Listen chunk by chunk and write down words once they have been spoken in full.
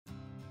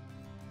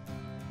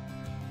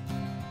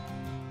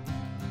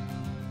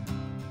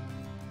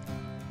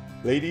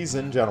Ladies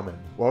and gentlemen,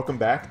 welcome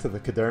back to the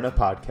Caderna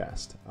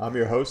Podcast. I'm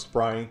your host,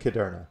 Brian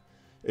Caderna.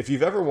 If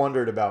you've ever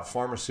wondered about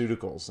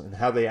pharmaceuticals and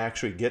how they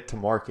actually get to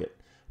market,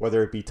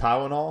 whether it be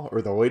Tylenol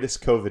or the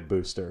latest COVID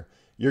booster,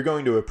 you're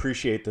going to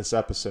appreciate this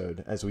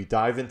episode as we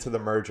dive into the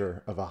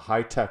merger of a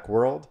high-tech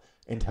world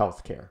and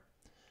healthcare.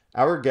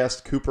 Our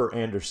guest, Cooper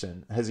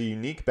Anderson, has a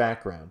unique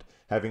background,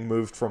 having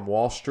moved from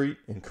Wall Street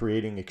and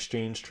creating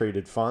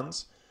exchange-traded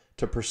funds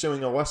to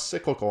pursuing a less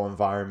cyclical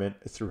environment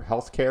through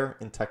healthcare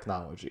and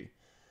technology.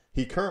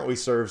 He currently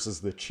serves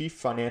as the Chief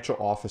Financial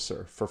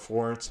Officer for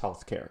Florence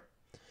Healthcare.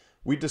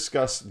 We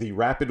discuss the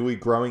rapidly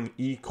growing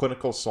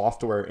eClinical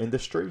software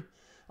industry.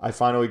 I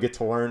finally get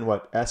to learn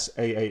what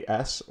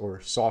SaaS,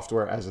 or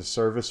Software as a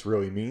Service,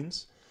 really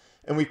means.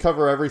 And we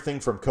cover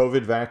everything from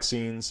COVID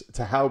vaccines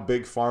to how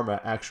Big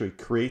Pharma actually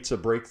creates a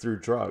breakthrough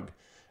drug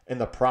and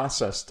the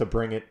process to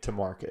bring it to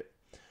market.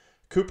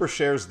 Cooper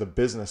shares the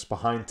business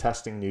behind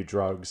testing new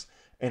drugs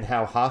and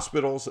how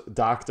hospitals,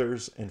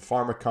 doctors, and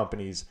pharma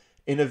companies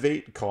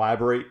innovate,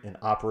 collaborate, and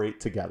operate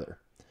together.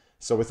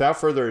 So without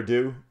further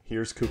ado,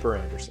 here's Cooper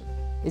Anderson.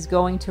 Is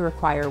going to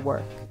require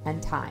work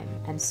and time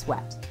and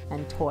sweat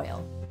and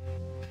toil.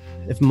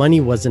 If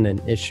money wasn't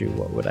an issue,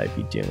 what would I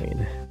be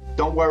doing?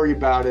 Don't worry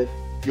about it.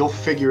 You'll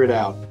figure it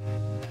out.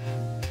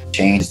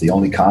 Change is the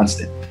only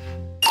constant.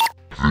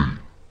 The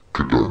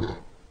Caderna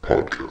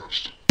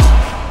Podcast.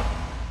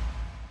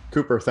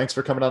 Cooper, thanks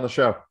for coming on the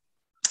show.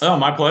 Oh,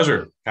 my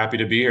pleasure. Happy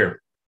to be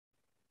here.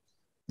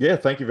 Yeah,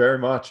 thank you very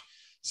much.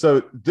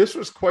 So this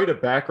was quite a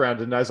background,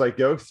 and as I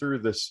go through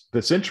this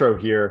intro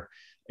here,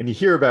 and you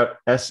hear about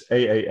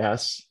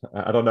SaaS,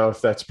 I don't know if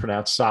that's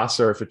pronounced SaaS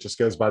or if it just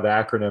goes by the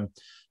acronym,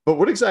 but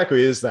what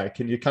exactly is that?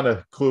 Can you kind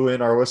of clue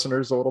in our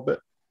listeners a little bit?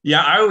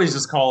 Yeah, I always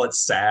just call it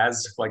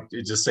SaaS, like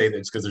just say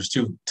that because there's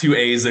two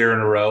A's there in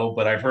a row,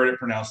 but I've heard it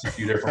pronounced a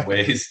few different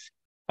ways.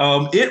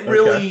 It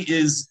really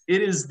is.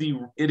 It is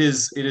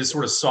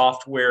sort of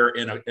software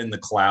in the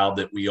cloud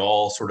that we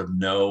all sort of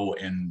know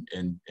and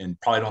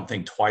probably don't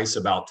think twice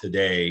about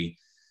today.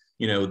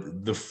 You know,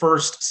 the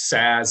first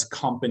SaaS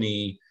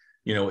company,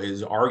 you know,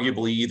 is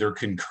arguably either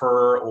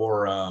Concur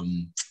or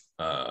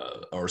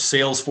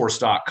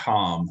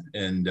Salesforce.com,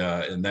 and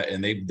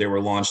they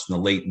were launched in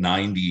the late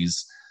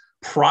 90s.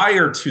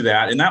 Prior to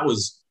that, and that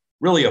was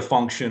really a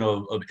function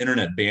of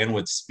internet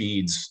bandwidth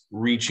speeds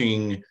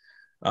reaching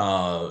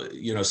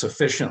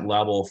sufficient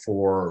level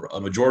for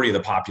a majority of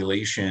the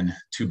population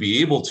to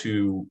be able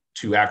to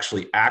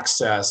actually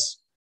access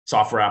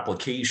software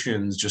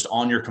applications just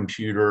on your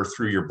computer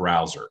through your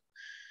browser.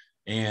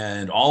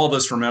 And all of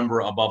us remember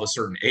above a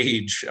certain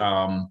age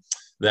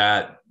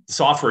that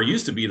software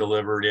used to be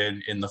delivered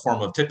in the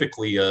form of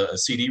typically a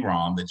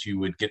CD-ROM that you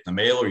would get in the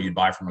mail or you'd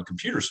buy from a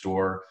computer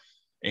store.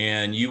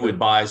 And you would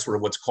buy sort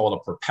of what's called a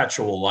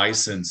perpetual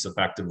license,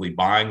 effectively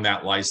buying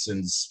that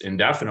license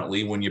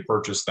indefinitely when you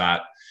purchase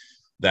that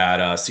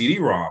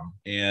CD-ROM.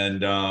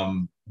 And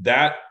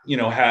that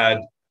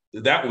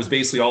was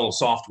basically all of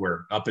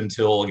software up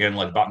until, again,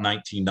 like about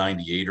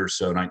 1998 or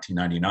so,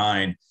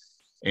 1999.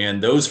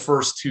 And those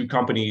first two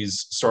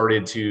companies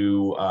started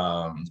to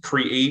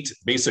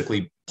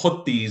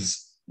put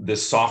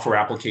this software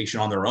application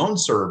on their own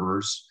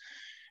servers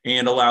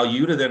and allow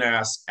you to then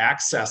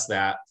access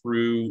that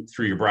through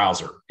your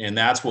browser. And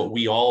that's what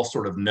we all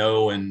sort of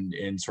know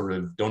and sort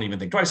of don't even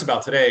think twice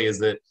about today is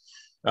that,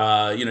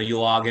 you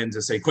log into,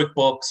 say,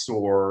 QuickBooks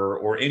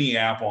or any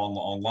app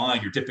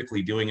online, you're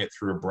typically doing it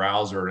through a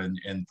browser, and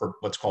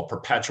what's called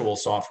perpetual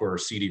software or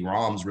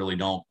CD-ROMs really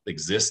don't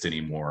exist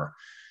anymore.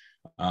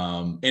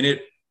 And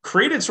it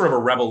created sort of a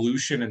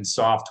revolution in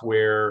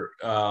software,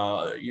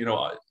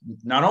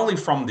 not only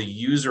from the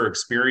user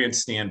experience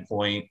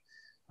standpoint,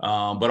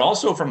 but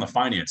also from the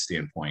finance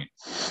standpoint.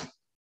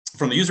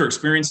 From the user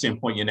experience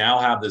standpoint, you now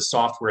have this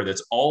software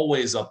that's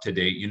always up to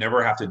date. You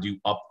never have to do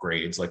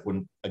upgrades. Like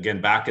when,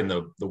 again, back in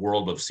the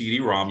world of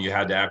CD-ROM, you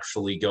had to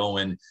actually go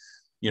and,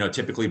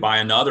 typically buy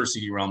another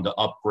CD-ROM to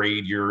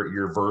upgrade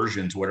your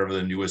version to whatever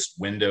the newest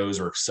Windows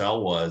or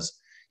Excel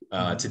was.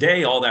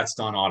 Today, all that's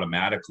done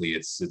automatically.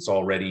 It's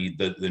already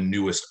the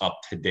newest up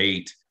to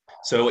date.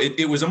 So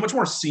it was a much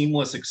more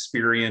seamless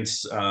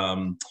experience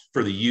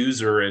for the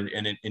user,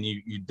 and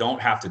you don't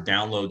have to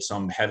download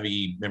some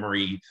heavy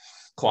memory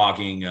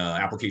clogging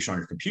application on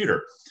your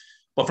computer.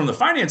 But from the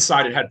finance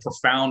side, it had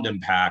profound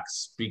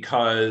impacts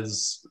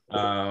because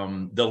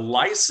the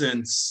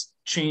license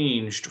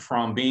changed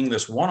from being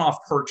this one-off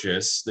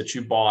purchase that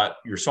you bought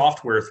your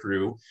software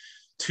through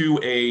to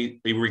a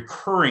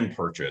recurring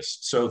purchase.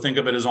 So think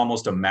of it as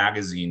almost a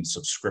magazine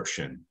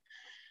subscription.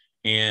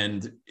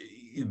 And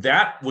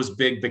that was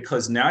big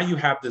because now you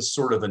have this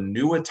sort of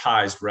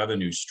annuitized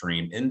revenue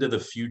stream into the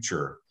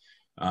future.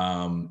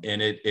 And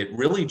it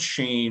really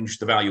changed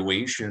the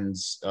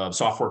valuations of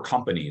software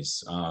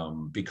companies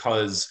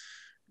because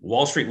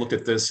Wall Street looked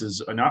at this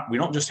as we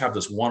don't just have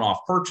this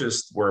one-off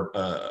purchase where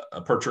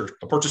a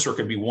purchaser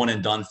can be one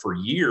and done for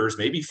years,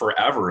 maybe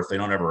forever if they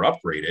don't ever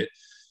upgrade it,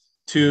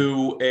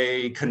 to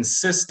a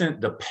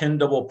consistent,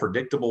 dependable,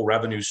 predictable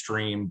revenue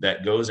stream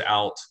that goes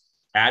out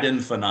ad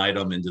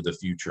infinitum into the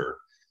future.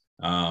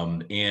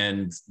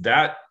 And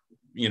that,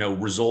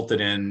 resulted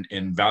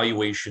in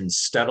valuations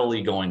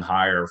steadily going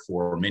higher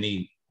for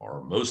many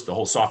or most, the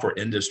whole software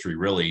industry,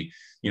 really,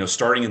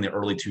 starting in the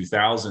early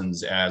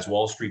 2000s as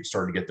Wall Street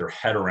started to get their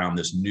head around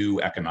this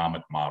new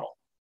economic model.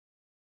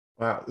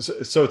 Wow.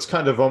 So it's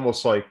kind of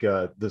almost like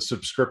the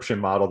subscription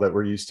model that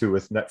we're used to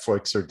with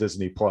Netflix or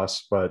Disney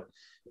Plus, but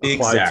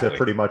applied to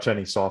pretty much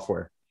any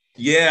software.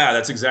 Yeah,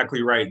 that's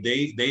exactly right.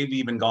 They've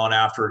even gone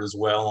after it as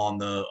well on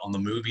the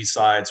movie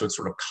side. So it's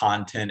sort of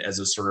content as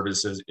a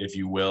service, if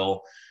you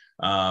will,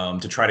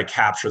 to try to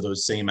capture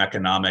those same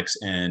economics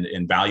and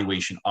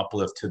valuation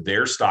uplift to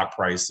their stock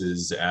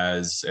prices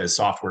as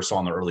software saw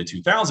in the early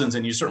 2000s.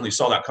 And you certainly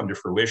saw that come to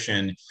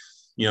fruition.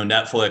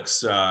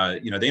 Netflix,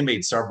 they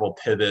made several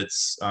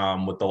pivots,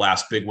 with the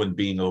last big one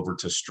being over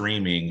to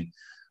streaming.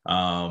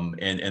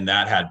 And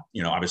that had,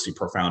 obviously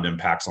profound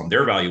impacts on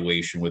their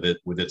valuation with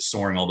it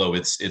soaring, although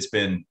it's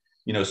been,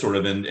 sort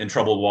of in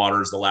troubled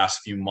waters the last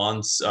few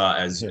months,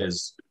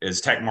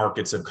 as tech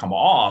markets have come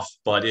off,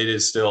 but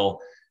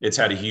it's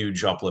had a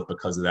huge uplift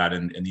because of that.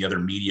 And the other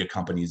media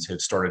companies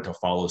have started to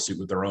follow suit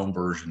with their own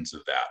versions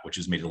of that, which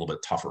has made it a little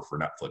bit tougher for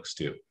Netflix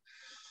too.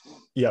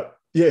 Yep.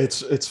 Yeah.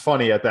 It's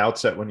funny at the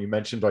outset when you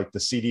mentioned like the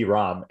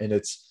CD-ROM, and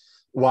it's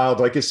wild.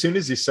 Like as soon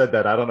as you said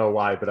that, I don't know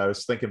why, but I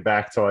was thinking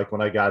back to like when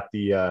I got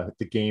the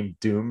game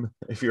Doom,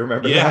 if you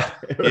remember that.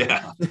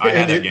 Yeah. I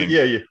had that game.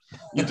 Yeah.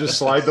 You just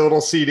slide the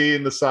little CD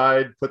in the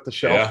side, put the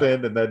shelf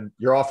in, and then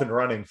you're off and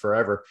running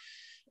forever.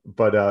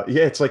 But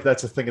it's like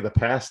that's a thing of the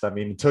past. I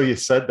mean, until you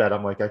said that,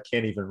 I'm like, I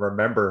can't even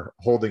remember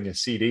holding a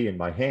CD in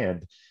my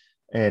hand.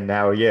 And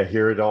now,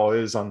 here it all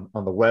is on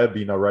the web,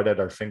 right at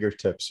our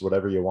fingertips,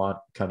 whatever you want,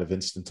 kind of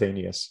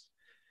instantaneous.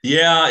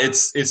 Yeah,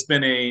 it's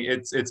been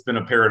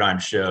a paradigm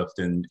shift,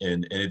 and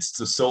it's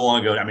just so long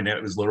ago. I mean,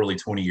 it was literally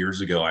 20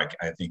 years ago. I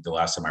think the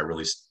last time I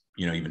really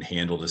even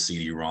handled a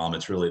CD-ROM.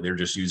 It's really, they're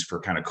just used for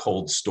kind of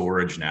cold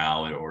storage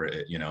now, or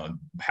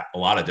a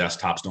lot of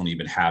desktops don't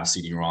even have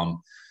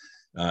CD-ROM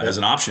as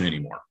an option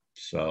anymore.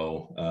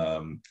 So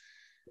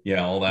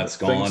all that's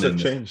gone. Things have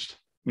changed.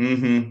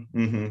 Mm-hmm,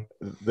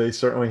 mm-hmm. They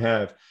certainly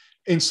have.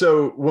 And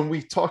so when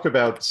we talk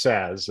about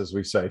SaaS, as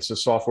we say, so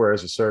software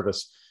as a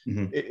service,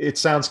 it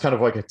sounds kind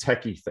of like a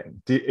techie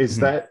thing. Is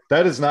that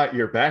is not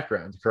your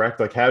background, correct?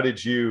 Like, how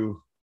did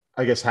you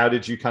kind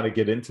of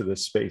get into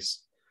this space?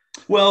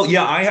 Well,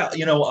 yeah, I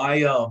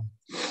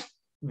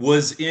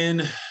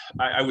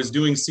was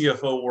doing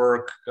CFO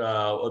work.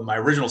 My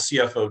original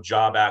CFO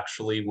job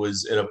actually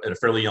was at a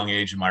fairly young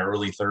age, in my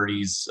early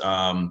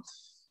 30s,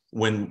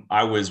 when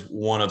I was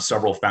one of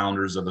several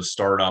founders of a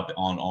startup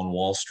on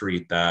Wall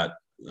Street that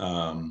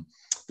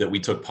we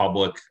took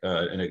public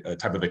in a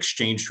type of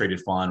exchange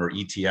traded fund, or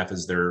ETF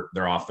as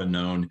they're often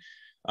known.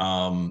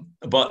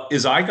 But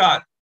as I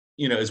got,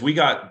 as we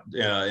got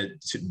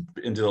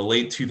into the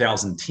late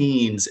 2000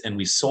 teens and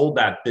we sold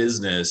that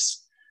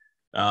business,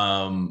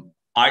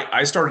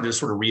 I started to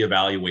sort of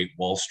reevaluate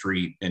Wall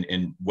Street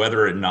and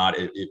whether or not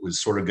it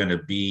was sort of going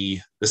to be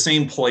the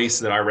same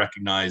place that I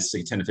recognized,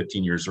 say, 10 to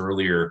 15 years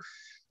earlier,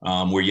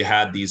 where you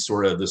had this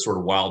sort of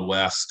Wild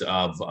West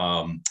of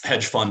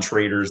hedge fund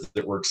traders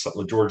that were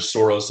George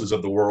Soros's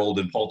of the world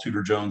and Paul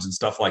Tudor Jones and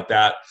stuff like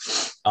that.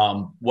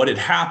 What had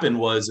happened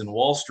was, in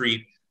Wall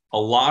Street, a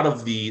lot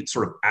of the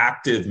sort of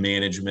active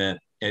management,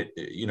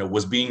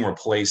 was being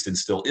replaced, and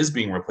still is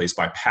being replaced,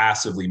 by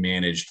passively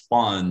managed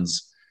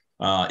funds,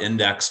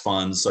 index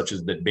funds, such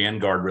as that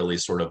Vanguard really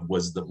sort of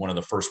was one of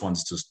the first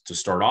ones to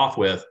start off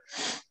with.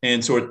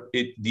 And so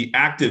the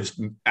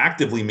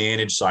actively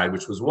managed side,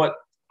 which was what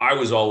I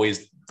was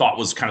always thought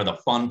was kind of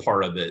the fun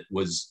part of it,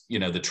 was,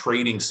 the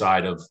trading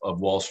side of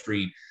Wall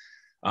Street,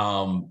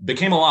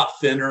 became a lot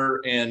thinner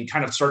and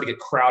kind of started to get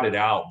crowded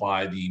out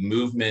by the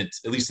movement,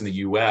 at least in the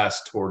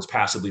US, towards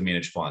passively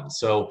managed funds.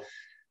 So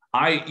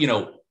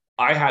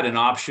I had an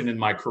option in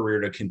my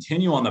career to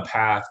continue on the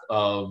path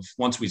of,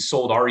 once we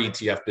sold our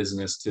ETF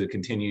business, to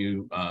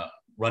continue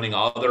running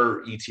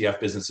other ETF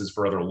businesses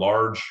for other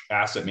large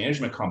asset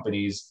management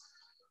companies,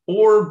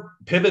 or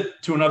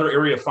pivot to another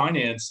area of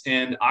finance.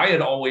 And I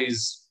had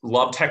always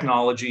loved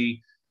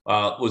technology,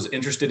 was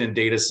interested in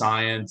data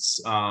science,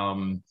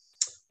 and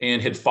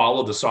had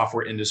followed the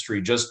software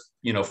industry just,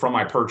 from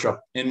my perch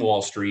up in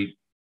Wall Street,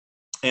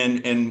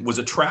 and was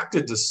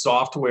attracted to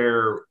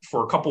software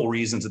for a couple of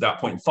reasons at that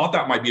point, and thought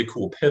that might be a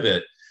cool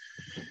pivot.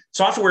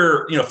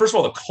 Software, first of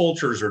all, the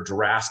cultures are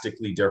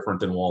drastically different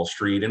than Wall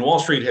Street, and Wall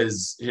Street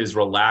has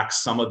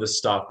relaxed some of the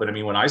stuff. But I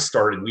mean, when I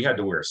started, we had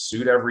to wear a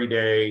suit every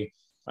day.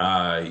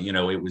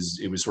 It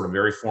was sort of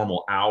very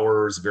formal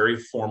hours, very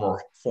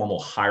formal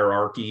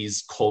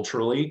hierarchies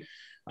culturally.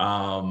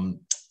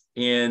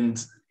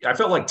 And I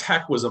felt like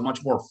tech was a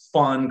much more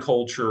fun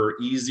culture,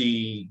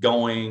 easy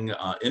going,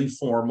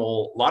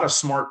 informal, a lot of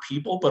smart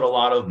people, but a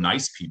lot of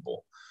nice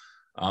people.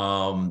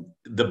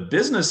 The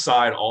business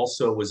side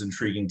also was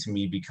intriguing to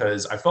me,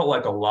 because I felt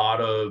like a lot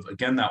of,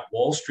 again, that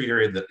Wall Street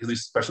area, that at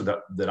least especially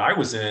that I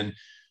was in,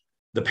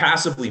 the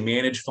passively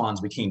managed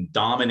funds became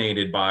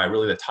dominated by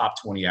really the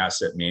top 20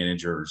 asset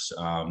managers,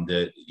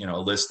 that, a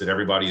list that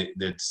everybody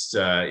that's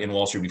in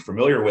Wall Street would be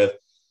familiar with.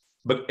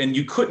 And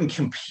you couldn't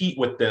compete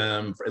with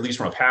them, at least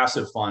from a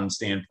passive fund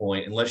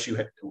standpoint, unless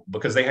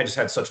because they had just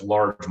had such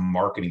large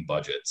marketing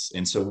budgets.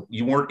 And so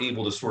you weren't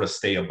able to sort of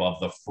stay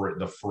above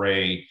the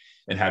fray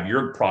and have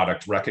your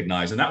product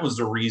recognized. And that was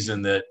the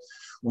reason that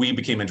we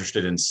became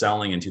interested in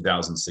selling in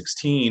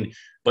 2016.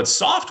 But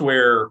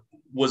software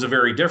was a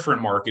very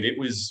different market. It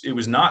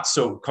was not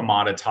so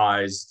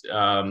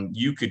commoditized.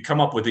 You could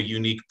come up with a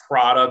unique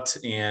product,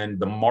 and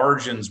the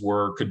margins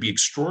could be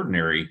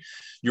extraordinary.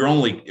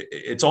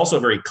 It's also a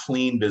very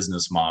clean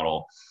business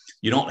model.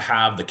 You don't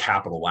have the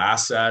capital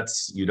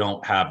assets. You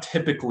don't have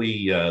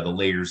typically the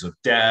layers of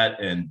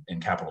debt and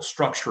capital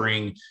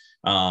structuring.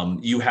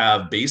 You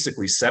have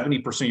basically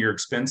 70% of your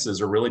expenses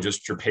are really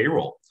just your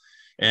payroll.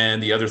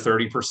 And the other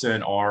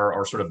 30%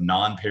 are sort of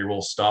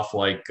non-payroll stuff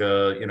like,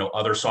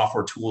 other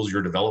software tools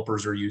your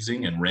developers are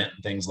using and rent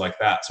and things like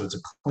that. So it's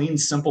a clean,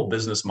 simple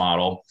business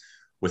model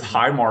with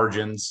high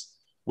margins,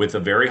 with a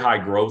very high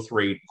growth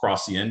rate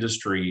across the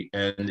industry.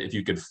 And if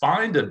you could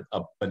find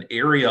an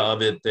area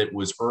of it that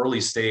was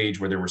early stage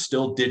where there was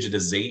still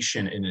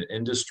digitization in an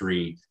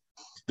industry,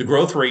 the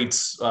growth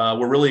rates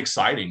were really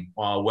exciting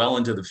well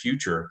into the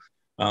future.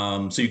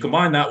 So you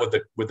combine that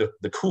with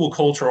the cool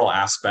cultural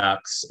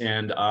aspects,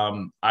 and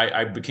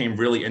I became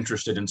really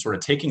interested in sort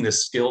of taking the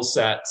skill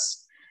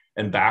sets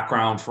and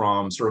background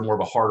from sort of more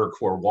of a harder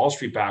core Wall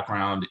Street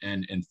background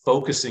and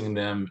focusing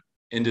them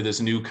into this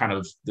new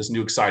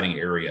exciting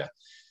area.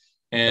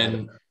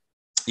 And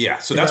yeah,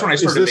 so that's when I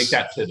started to make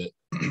that pivot.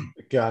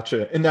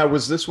 Gotcha. And now,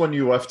 was this when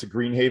you left to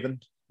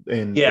Greenhaven?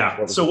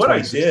 So what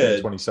I did,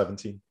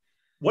 2017.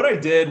 What I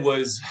did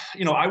was,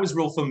 I was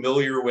real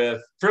familiar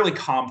with fairly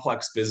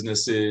complex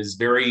businesses,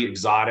 very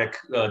exotic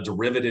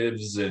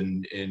derivatives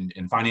and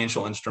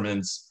financial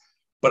instruments.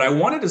 But I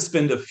wanted to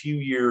spend a few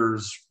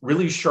years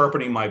really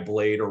sharpening my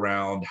blade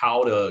around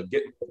how to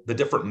get the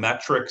different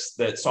metrics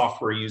that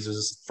software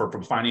uses from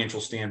a financial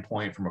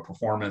standpoint, from a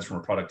performance, from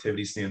a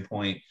productivity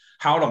standpoint,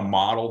 how to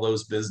model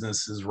those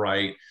businesses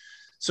right.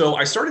 So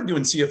I started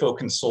doing CFO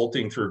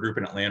consulting through a group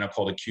in Atlanta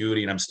called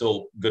Acuity, and I'm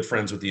still good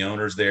friends with the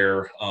owners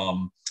there.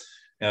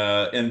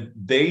 And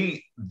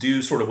they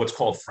do sort of what's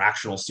called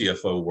fractional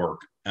CFO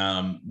work.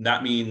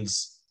 That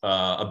means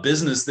a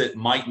business that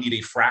might need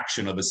a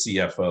fraction of a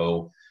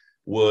CFO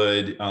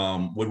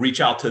would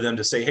reach out to them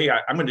to say, hey,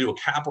 I'm going to do a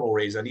capital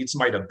raise. I need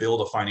somebody to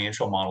build a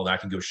financial model that I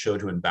can go show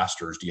to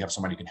investors. Do you have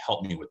somebody who can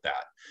help me with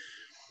that?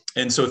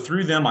 And so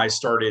through them, I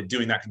started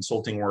doing that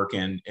consulting work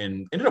and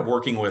ended up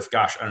working with,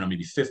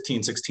 maybe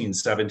 15, 16,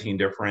 17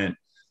 different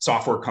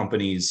software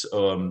companies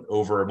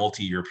over a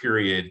multi-year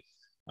period.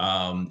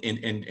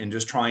 And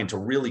just trying to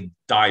really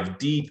dive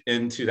deep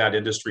into that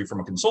industry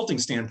from a consulting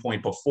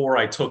standpoint before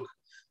I took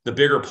the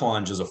bigger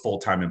plunge as a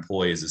full-time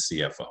employee as a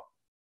CFO.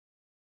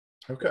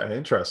 Okay,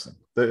 interesting.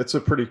 It's a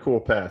pretty cool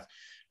path.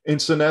 And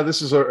so now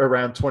this is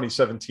around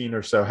 2017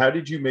 or so. How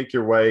did you make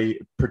your way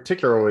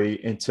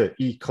particularly into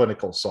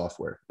eClinical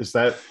software? Is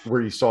that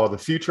where you saw the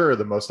future or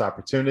the most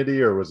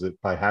opportunity, or was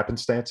it by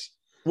happenstance?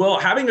 Well,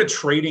 having a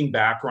trading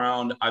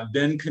background, I've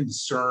been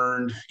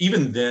concerned.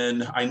 Even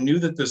then, I knew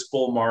that this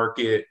bull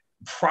market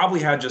probably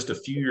had just a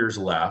few years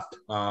left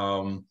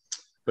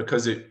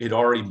because it had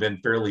already been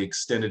fairly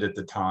extended at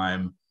the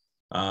time.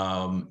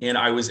 And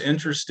I was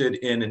interested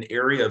in an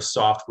area of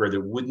software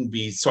that wouldn't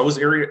be, so I was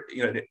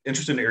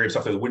interested in an area of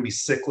software that wouldn't be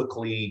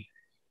cyclically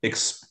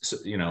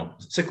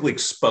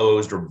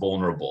exposed or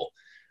vulnerable.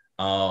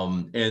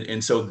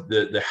 And so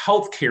the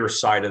healthcare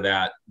side of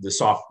that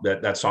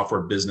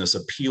software business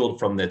appealed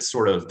from that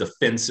sort of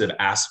defensive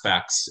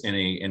aspects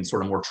in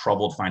sort of more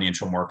troubled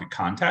financial market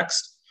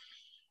context.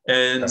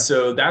 And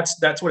so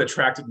that's what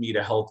attracted me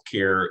to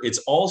healthcare. It's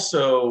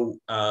also,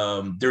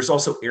 there's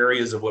also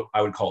areas of what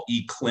I would call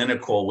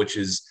eClinical, which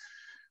is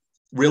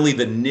really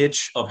the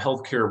niche of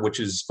healthcare,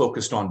 which is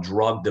focused on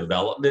drug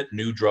development,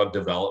 new drug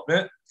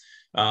development.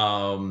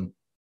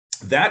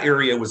 That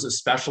area was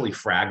especially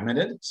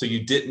fragmented. So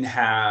you've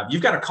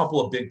got a couple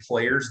of big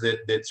players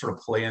that sort of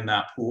play in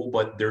that pool,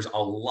 but there's a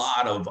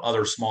lot of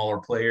other smaller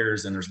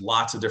players, and there's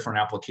lots of different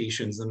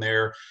applications in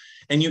there.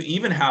 And you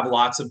even have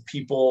lots of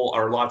people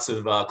or lots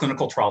of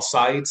clinical trial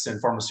sites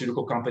and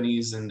pharmaceutical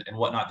companies and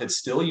whatnot that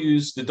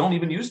don't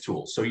even use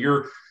tools. So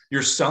you're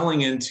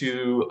selling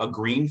into a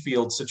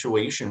greenfield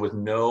situation with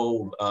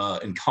no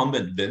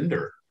incumbent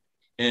vendor.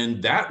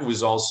 And that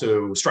was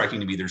also striking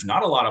to me. There's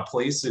not a lot of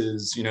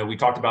places, we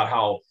talked about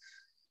how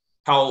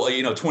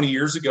 20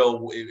 years ago,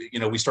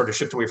 we started to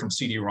shift away from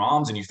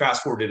CD-ROMs, and you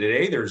fast forward to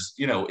today, there's,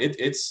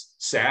 it's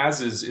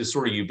SaaS is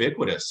sort of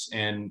ubiquitous,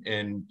 and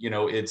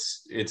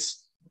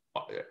it's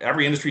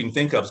every industry you can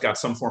think of has got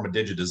some form of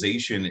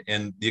digitization.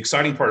 And the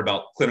exciting part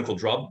about clinical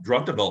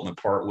drug development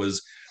part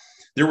was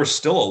there was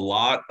still a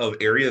lot of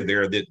area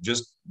there that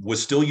just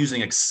was still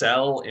using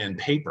Excel and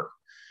paper.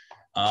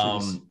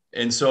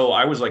 And so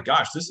I was like,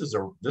 gosh, this is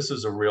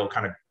a real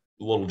kind of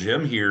little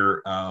gem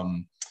here.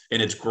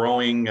 and it's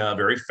growing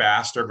very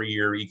fast every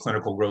year.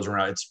 eClinical grows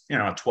around, it's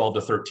 12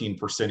 to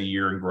 13% a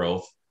year in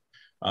growth.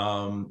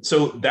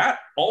 So that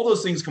all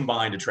those things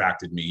combined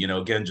attracted me.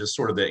 Again, just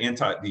sort of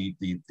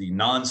the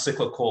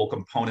non-cyclical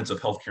components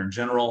of healthcare in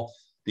general,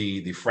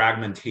 the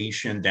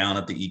fragmentation down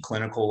at the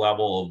eClinical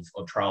level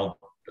of trial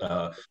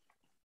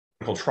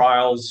clinical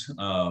trials,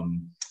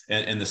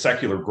 and the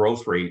secular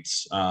growth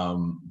rates.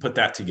 Put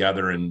that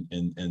together, and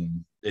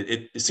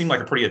it seemed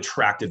like a pretty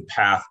attractive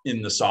path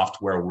in the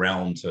software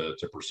realm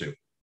to pursue.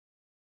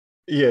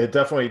 Yeah, it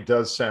definitely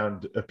does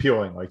sound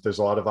appealing. Like there's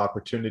a lot of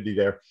opportunity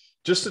there.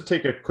 Just to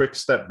take a quick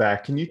step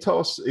back, can you tell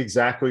us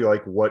exactly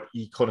like what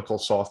eClinical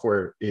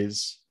software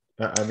is?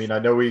 I mean, I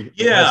know it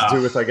has to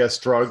do with, I guess,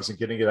 drugs and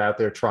getting it out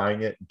there,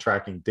 trying it and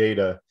tracking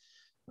data.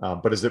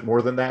 But is it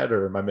more than that,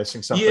 or am I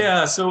missing something?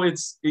 Yeah, so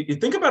you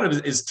think about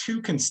it as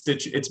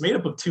it's made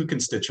up of two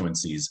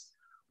constituencies.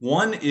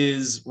 One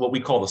is what we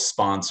call the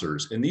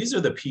sponsors, and these are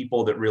the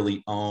people that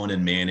really own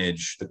and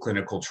manage the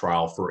clinical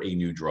trial for a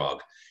new drug.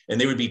 And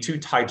they would be two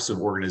types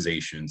of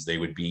organizations. They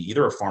would be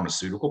either a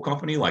pharmaceutical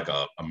company like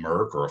a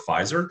Merck or a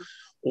Pfizer,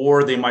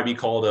 or they might be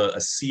called a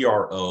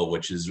CRO,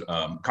 which is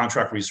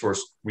Contract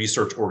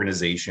Research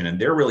Organization, and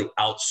they're really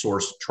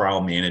outsourced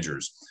trial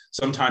managers.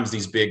 Sometimes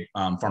these big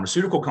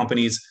pharmaceutical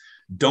companies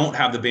don't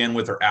have the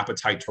bandwidth or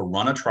appetite to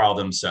run a trial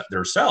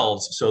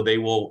themselves, so they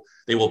will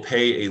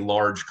pay a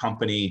large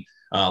company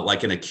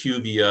like an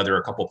IQVIA. There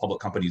are a couple of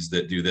public companies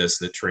that do this,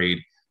 that trade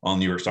on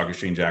the New York Stock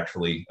Exchange,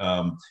 actually,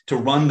 to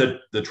run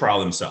the trial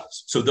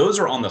themselves. So those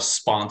are on the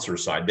sponsor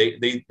side.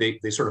 They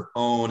sort of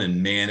own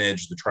and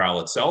manage the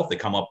trial itself. They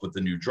come up with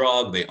the new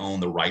drug. They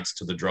own the rights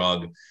to the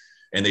drug,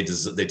 and they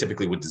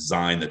typically would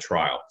design the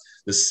trial.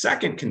 The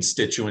second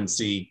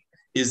constituency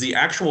is the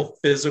actual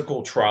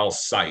physical trial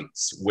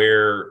sites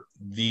where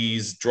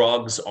these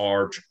drugs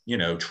are,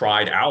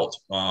 tried out,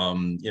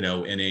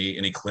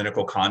 in a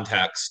clinical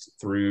context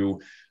through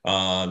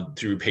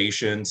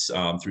patients,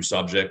 through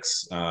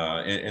subjects,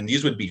 and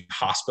these would be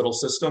hospital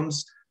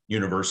systems,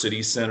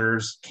 university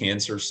centers,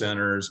 cancer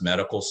centers,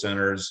 medical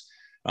centers,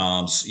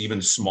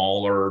 even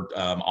smaller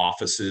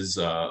offices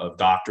of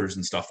doctors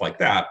and stuff like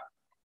that.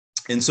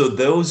 And so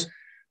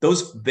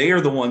they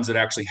are the ones that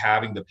actually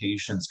having the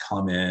patients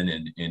come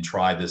in and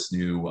try this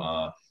new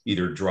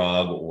either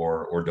drug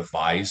or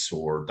device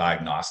or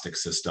diagnostic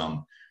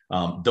system.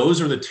 Those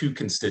are the two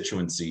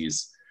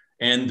constituencies.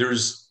 And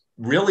there's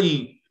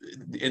really,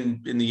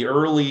 in the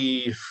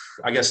early,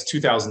 I guess,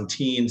 2000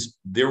 teens,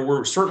 there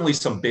were certainly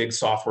some big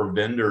software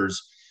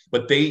vendors,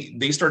 but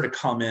they started to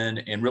come in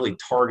and really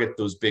target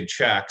those big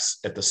checks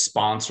at the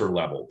sponsor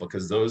level,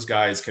 because those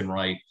guys can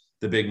write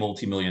the big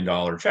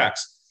multi-million-dollar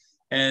checks.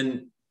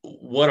 And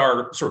what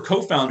our sort of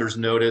co-founders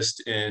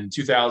noticed in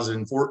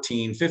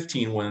 2014,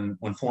 15,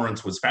 when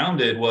Florence was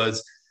founded,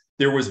 was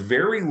there was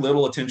very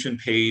little attention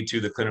paid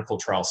to the clinical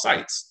trial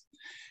sites.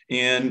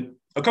 And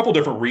a couple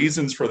different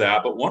reasons for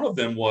that, but one of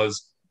them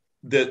was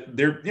that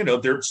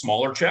they're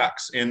smaller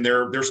checks, and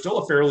they're still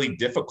a fairly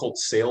difficult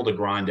sale to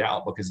grind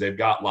out, because they've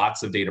got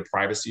lots of data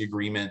privacy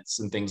agreements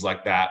and things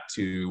like that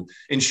to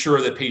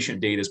ensure that patient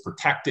data is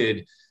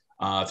protected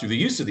through the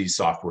use of these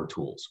software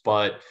tools.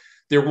 But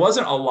there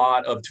wasn't a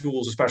lot of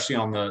tools, especially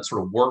on the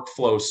sort of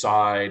workflow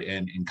side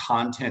and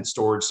content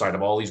storage side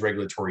of all these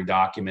regulatory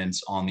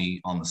documents on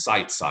the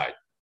site side.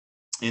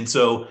 And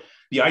so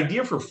the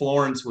idea for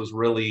Florence was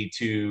really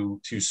to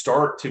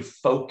start to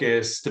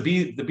focus,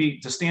 to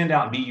stand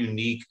out and be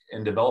unique,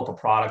 and develop a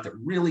product that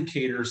really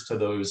caters to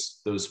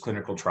those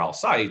clinical trial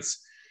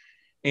sites.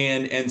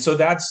 And so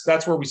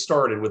that's where we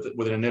started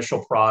with an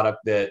initial product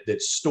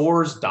that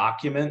stores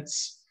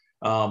documents,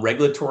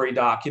 regulatory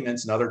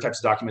documents and other types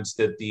of documents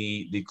that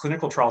the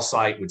clinical trial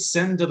site would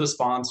send to the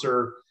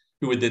sponsor,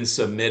 who would then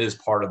submit as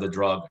part of the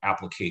drug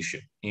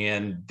application.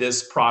 And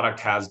this product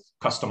has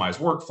customized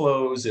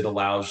workflows. It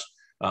allows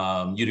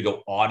you to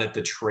go audit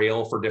the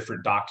trail for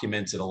different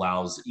documents. It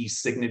allows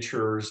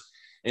e-signatures,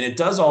 and it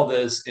does all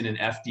this in an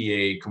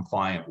FDA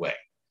compliant way.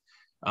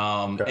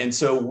 And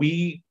so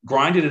we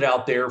grinded it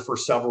out there for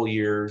several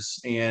years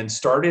and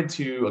started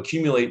to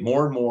accumulate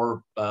more and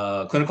more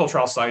clinical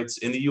trial sites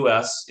in the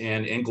US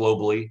and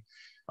globally.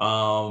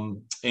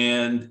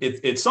 And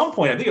at some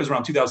point, I think it was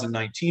around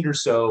 2019 or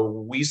so,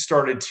 we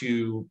started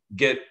to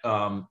get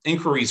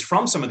inquiries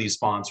from some of these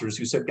sponsors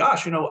who said,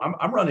 gosh,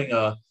 I'm running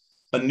a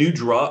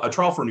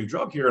trial for a new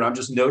drug here, and I'm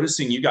just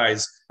noticing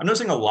I'm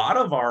noticing a lot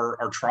of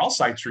our trial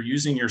sites are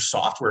using your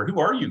software. Who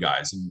are you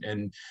guys?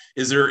 And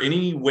is there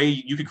any way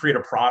you could create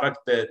a product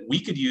that we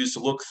could use to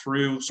look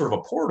through sort of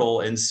a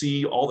portal and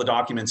see all the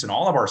documents in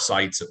all of our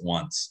sites at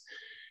once?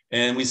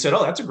 And we said,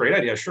 oh, that's a great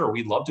idea. Sure,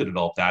 we'd love to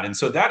develop that. And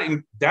so that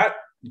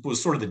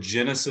was sort of the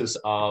genesis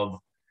of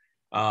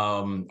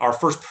our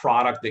first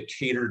product that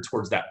catered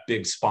towards that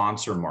big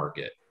sponsor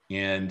market.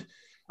 And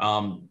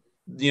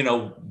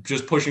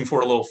just pushing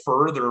forward a little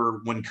further,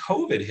 when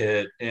COVID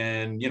hit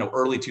in,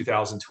 early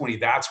 2020,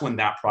 that's when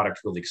that product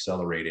really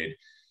accelerated.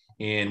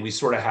 And we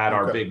sort of had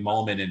our big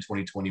moment in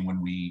 2020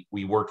 when we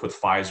worked with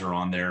Pfizer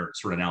on their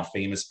sort of now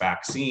famous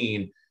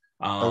vaccine,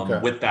 Okay.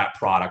 with that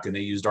product, and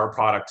they used our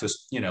product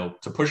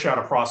to push out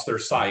across their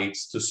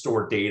sites to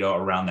store data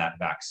around that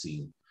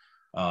vaccine.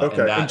 And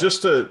Okay. And that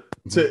just to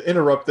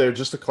interrupt there,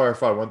 just to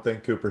clarify one thing,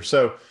 Cooper.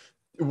 So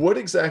what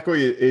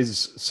exactly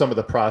is some of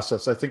the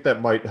process? I think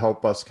that might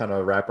help us kind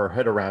of wrap our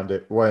head around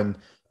it when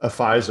a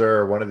Pfizer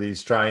or one of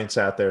these giants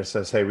out there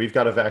says, "Hey, we've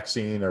got a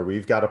vaccine or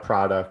we've got a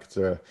product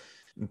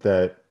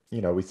that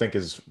we think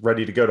is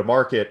ready to go to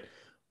market."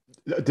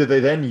 Do they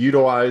then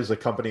utilize a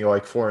company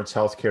like Florence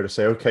Healthcare to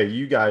say, "Okay,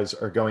 you guys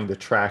are going to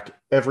track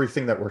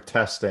everything that we're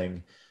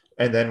testing,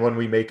 and then when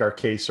we make our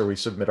case or we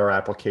submit our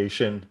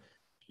application,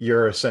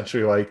 you're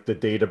essentially like the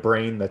data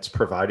brain that's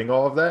providing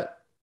all of that"?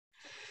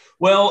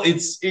 Well,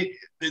 it's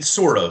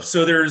sort of.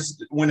 So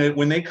there's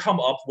when they come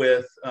up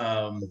with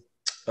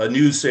a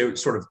new, say,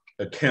 sort of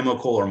a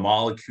chemical or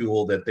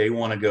molecule that they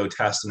want to go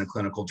test in a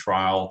clinical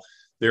trial,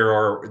 there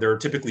are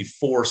typically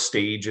 4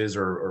 stages,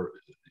 or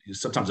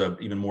sometimes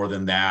even more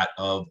than that,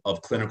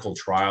 of clinical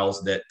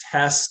trials that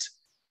test,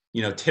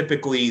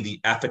 typically the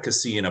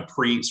efficacy in a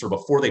sort of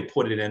before they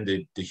put it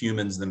into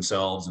humans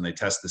themselves, and they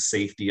test the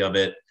safety of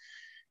it.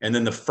 And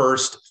then the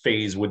first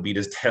phase would be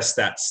to test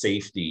that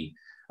safety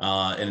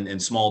in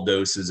small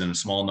doses in a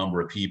small number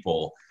of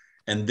people.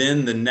 And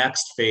then the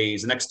next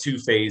 2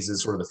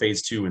 phases, sort of the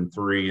phase 2 and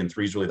 3, and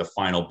 3 is really the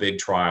final big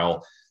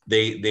trial.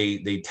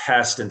 They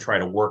test and try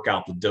to work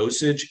out the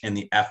dosage and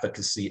the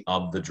efficacy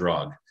of the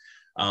drug.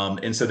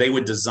 And so they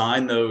would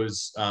design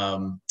those,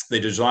 they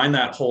design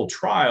that whole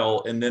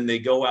trial, and then they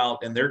go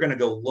out and they're going to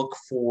go look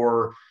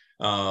for,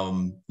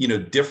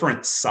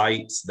 different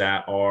sites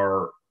that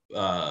are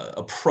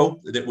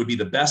that would be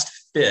the best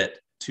fit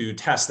to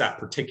test that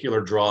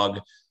particular drug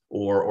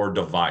or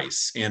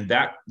device. And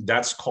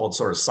that's called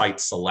sort of site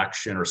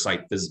selection, or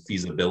site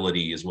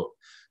feasibility is what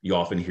you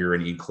often hear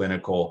in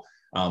eClinical,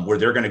 where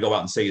they're going to go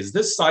out and say, is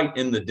this site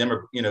in the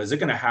is it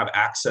going to have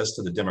access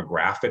to the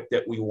demographic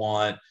that we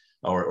want,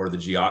 or the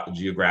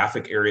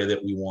geographic area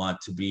that we want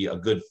to be a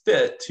good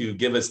fit to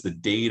give us the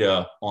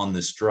data on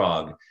this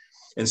drug?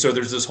 And so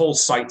there's this whole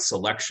site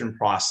selection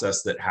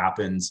process that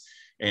happens.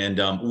 And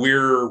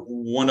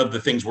one of the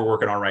things we're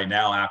working on right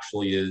now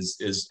actually is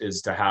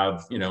to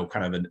have,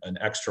 kind of an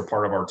extra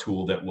part of our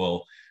tool that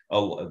will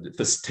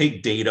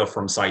take data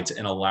from sites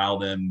and allow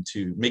them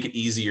to make it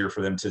easier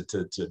for them to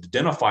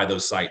identify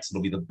those sites.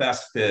 It'll be the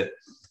best fit,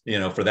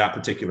 for that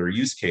particular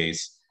use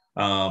case.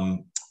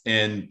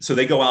 And so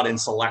they go out and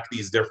select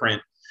these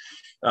different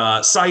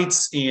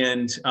sites,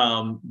 and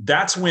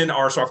that's when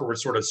our software would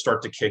sort of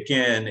start to kick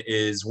in,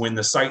 is when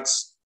the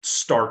sites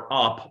start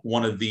up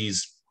one of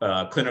these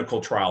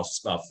clinical trial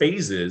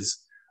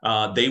phases.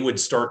 They would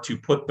start to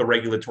put the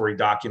regulatory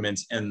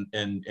documents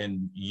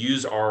and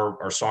use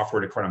our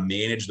software to kind of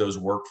manage those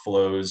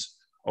workflows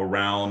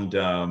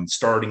around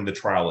starting the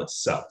trial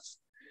itself.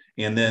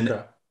 And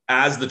then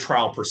as the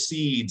trial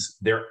proceeds,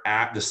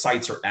 the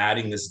sites are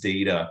adding this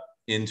data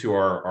into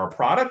our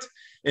product.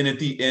 And at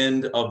the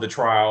end of the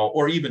trial,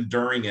 or even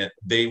during it,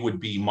 they would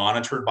be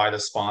monitored by the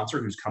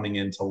sponsor who's coming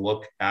in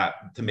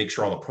to make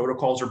sure all the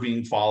protocols are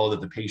being followed,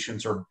 that the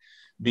patients are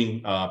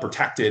being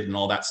protected and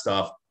all that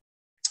stuff.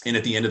 And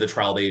at the end of the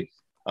trial, they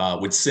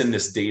would send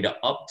this data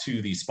up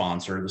to the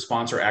sponsor. The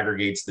sponsor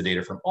aggregates the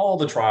data from all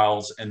the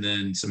trials and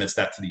then submits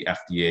that to the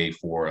FDA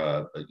for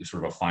a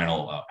sort of a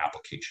final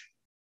application.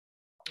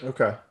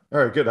 Okay.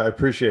 All right, good. I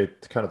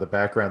appreciate kind of the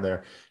background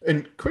there.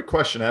 And quick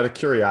question out of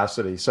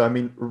curiosity. So, I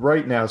mean,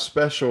 right now,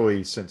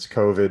 especially since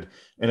COVID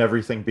and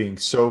everything being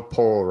so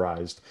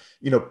polarized,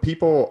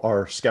 people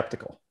are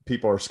skeptical.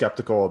 People are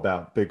skeptical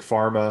about big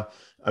pharma,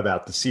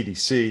 about the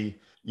CDC.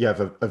 You have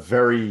a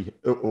very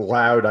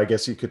loud, I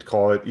guess you could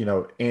call it,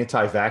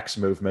 anti-vax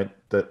movement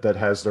that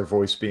has their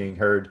voice being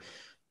heard.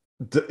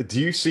 Do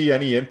you see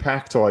any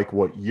impact to like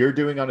what you're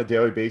doing on a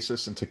daily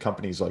basis and to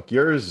companies like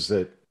yours?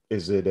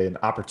 Is it an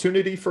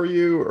opportunity for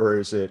you, or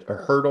is it a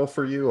hurdle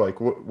for you?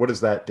 Like, what is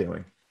that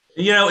doing?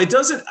 It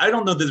doesn't, I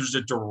don't know that there's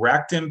a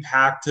direct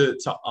impact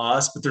to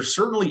us, but there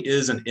certainly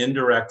is an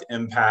indirect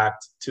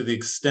impact to the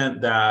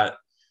extent that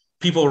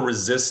people are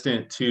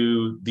resistant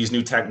to these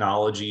new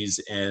technologies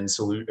and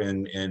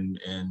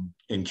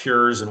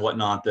cures and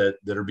whatnot that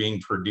are being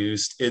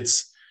produced.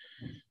 It's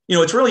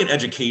really an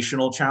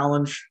educational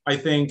challenge, I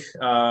think.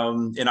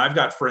 And I've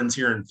got friends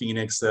here in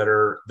Phoenix that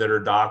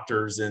are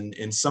doctors,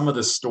 and some of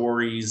the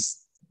stories,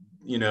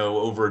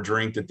 over a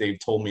drink that they've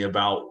told me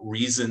about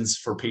reasons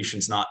for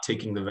patients not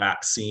taking the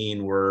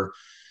vaccine were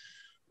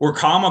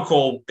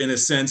comical in a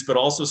sense, but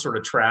also sort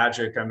of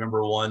tragic. I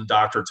remember one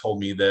doctor told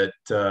me that,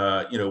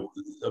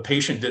 a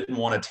patient didn't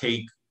want to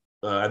take,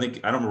 I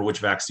don't remember which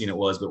vaccine it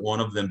was, but one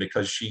of them,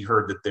 because she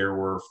heard that there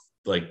were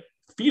like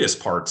fetus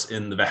parts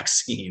in the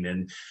vaccine.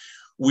 And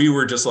we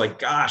were just like,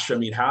 gosh, I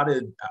mean, how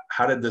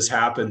did this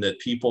happen that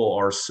people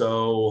are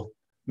so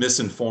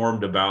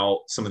misinformed about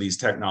some of these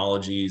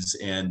technologies?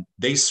 And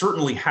they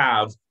certainly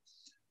have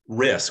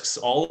risks.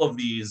 All of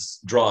these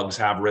drugs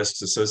have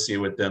risks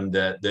associated with them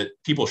that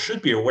people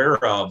should be aware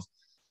of.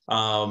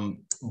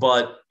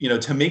 But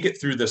to make it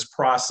through this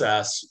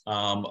process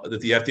that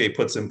the FDA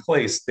puts in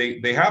place,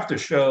 they have to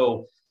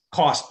show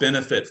cost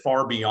benefit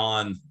far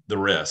beyond the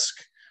risk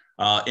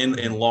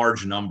in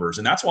large numbers.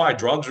 And that's why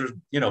drugs are,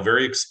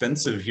 very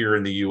expensive here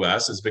in the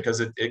US, is because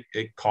it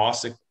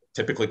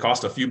typically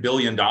costs a few $1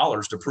 billion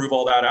to prove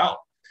all that out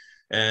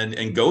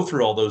and go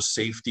through all those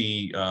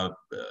safety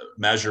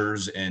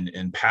measures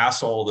and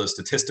pass all the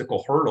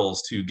statistical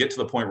hurdles to get to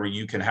the point where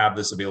you can have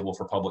this available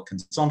for public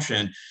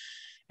consumption.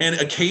 And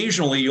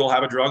occasionally you'll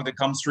have a drug that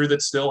comes through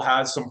that still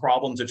has some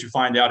problems that you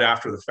find out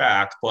after the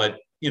fact. But,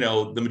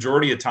 the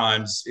majority of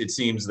times it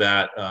seems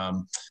that,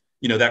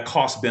 that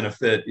cost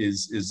benefit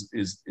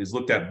is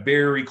looked at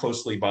very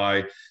closely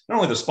by not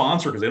only the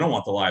sponsor, because they don't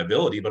want the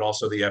liability, but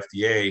also the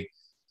FDA,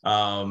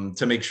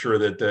 to make sure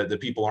that the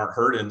people aren't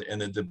hurt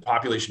and that the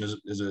population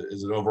is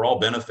an overall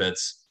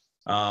benefits.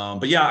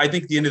 But yeah, I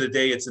think at the end of the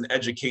day, it's an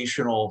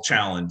educational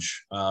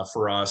challenge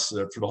for us,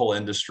 for the whole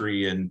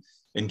industry,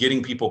 and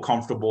getting people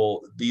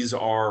comfortable. These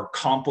are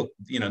complex,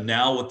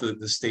 now with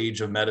the stage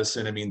of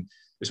medicine. I mean,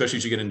 especially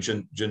as you get in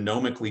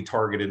genomically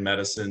targeted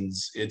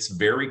medicines, it's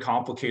very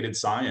complicated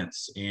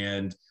science.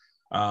 And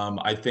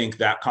I think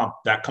that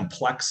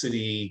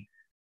complexity,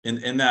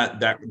 in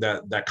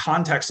that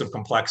context of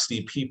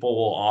complexity, people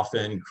will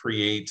often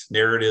create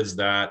narratives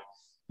that,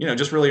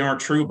 just really aren't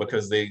true,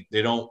 because they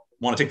don't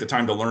want to take the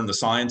time to learn the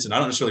science. And I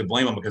don't necessarily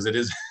blame them, because it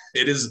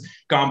is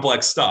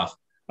complex stuff.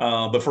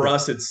 But for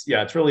us,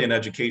 it's really an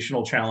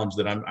educational challenge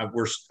that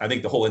I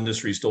think the whole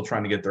industry is still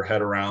trying to get their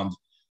head around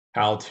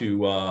how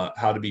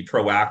to be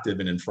proactive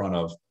and in front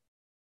of.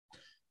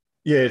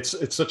 Yeah,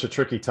 it's such a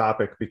tricky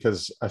topic,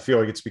 because I feel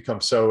like it's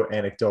become so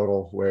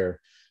anecdotal, where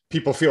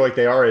people feel like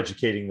they are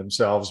educating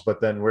themselves,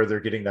 but then where they're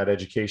getting that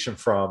education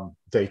from,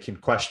 they can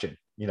question,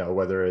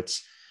 whether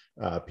it's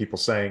people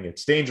saying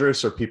it's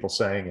dangerous or people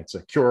saying it's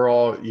a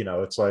cure-all.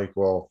 It's like,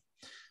 well,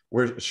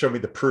 show me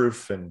the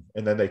proof, and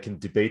then they can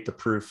debate the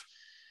proof.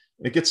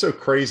 It gets so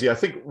crazy. I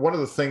think one of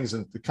the things,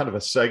 and kind of a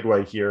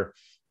segue here,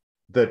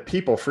 that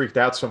people freaked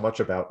out so much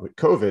about with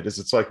COVID is,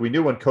 it's like we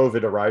knew when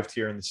COVID arrived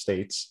here in the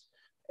States,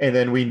 and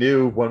then we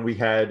knew when we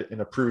had an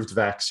approved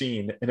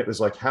vaccine, and it was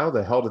like, how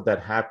the hell did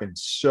that happen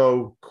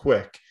so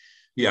quick?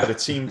 Yeah. But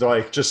it seemed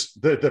like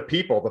just the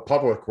people, the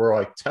public, were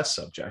like test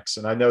subjects.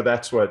 And I know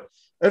that's what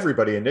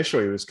everybody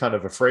initially was kind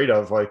of afraid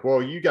of, like,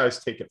 well, you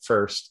guys take it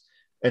first,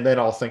 and then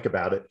I'll think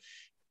about it.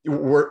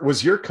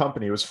 Was your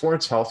company, was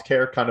Florence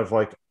Healthcare kind of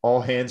like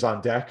all hands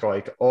on deck,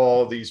 like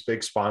all these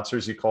big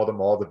sponsors, you call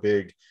them all the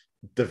big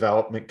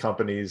development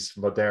companies,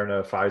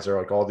 Moderna, Pfizer,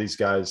 like all these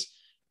guys,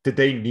 did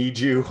they need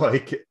you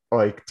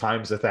like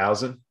times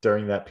 1,000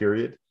 during that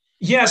period?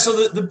 Yeah.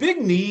 So the big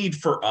need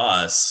for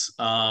us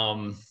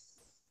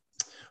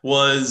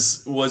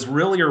was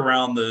really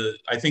around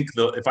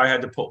if I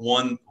had to put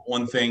one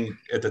thing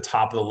at the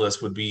top of the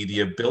list, would be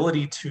the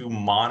ability to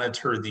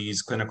monitor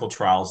these clinical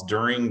trials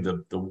during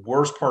the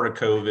worst part of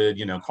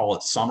COVID, call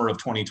it summer of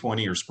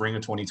 2020 or spring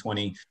of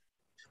 2020,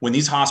 when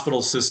these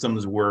hospital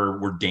systems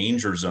were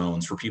danger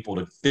zones for people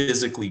to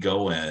physically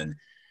go in.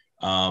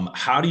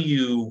 How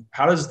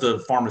does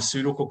the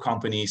pharmaceutical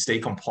company stay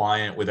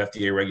compliant with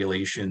FDA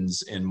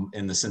regulations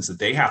in the sense that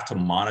they have to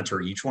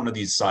monitor each one of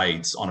these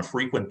sites on a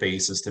frequent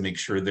basis to make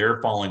sure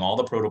they're following all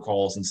the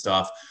protocols and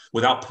stuff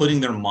without putting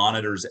their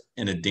monitors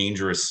in a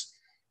dangerous,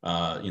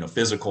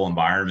 physical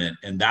environment?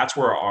 And that's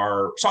where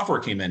our software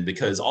came in,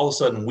 because all of a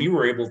sudden we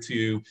were able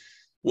to,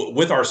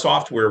 with our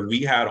software,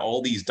 we had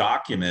all these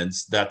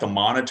documents that the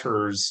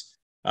monitors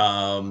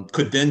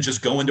could then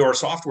just go into our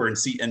software and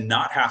see, and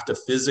not have to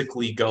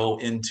physically go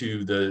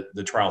into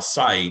the trial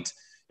site.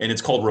 And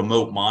it's called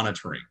remote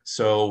monitoring.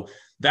 So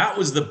that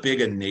was the big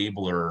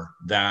enabler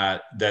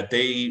that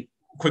they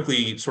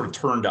quickly sort of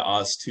turned to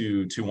us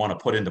to want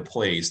to put into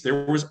place.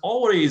 There's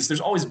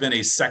always been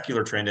a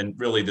secular trend, and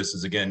really this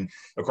is, again,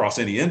 across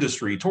any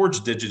industry, towards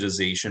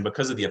digitization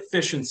because of the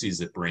efficiencies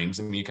it brings.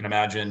 I mean, you can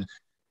imagine,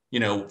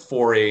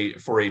 for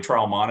a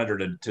trial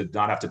monitor to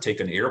not have to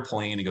take an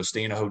airplane and go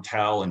stay in a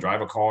hotel and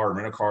drive a car and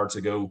rent a car to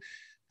go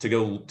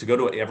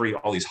to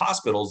all these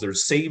hospitals,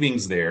 there's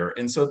savings there.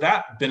 And so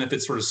that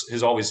benefit sort of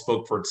has always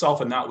spoke for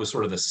itself. And that was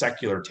sort of the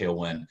secular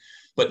tailwind.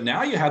 But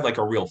now you had like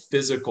a real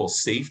physical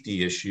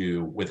safety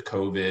issue with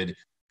COVID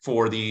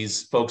for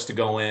these folks to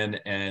go in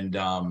and,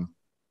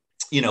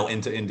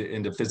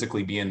 into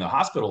physically be in the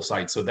hospital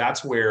site. So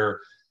that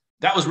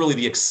was really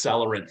the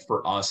accelerant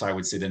for us. I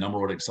would say the number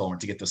one accelerant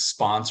to get the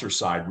sponsor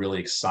side really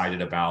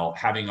excited about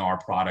having our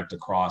product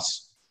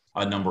across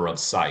a number of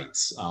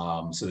sites,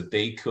 so that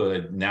they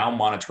could now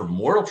monitor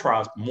more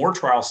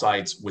trial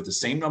sites with the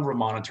same number of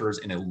monitors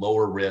in a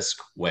lower risk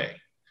way.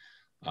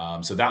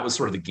 So that was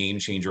sort of the game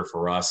changer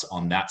for us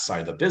on that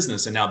side of the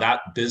business. And now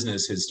that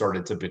business has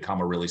started to become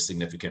a really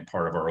significant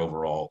part of our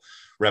overall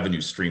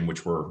revenue stream,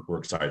 which we're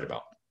excited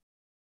about.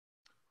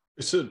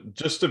 So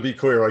just to be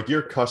clear, like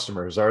your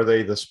customers, are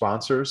they the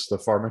sponsors, the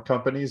pharma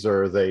companies,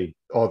 or are they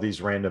all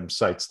these random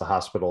sites, the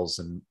hospitals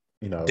and,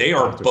 they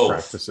are both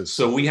practices?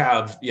 So we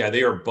have,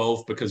 they are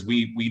both, because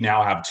we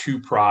now have two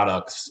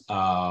products.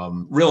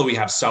 Really, we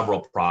have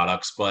several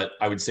products, but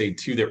I would say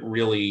two that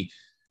really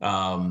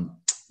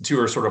two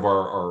are sort of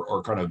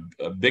our kind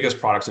of biggest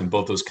products in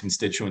both those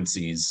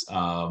constituencies.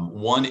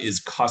 One is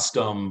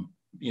custom,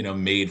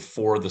 made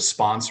for the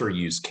sponsor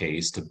use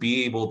case to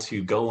be able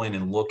to go in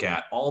and look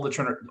at all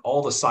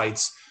the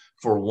sites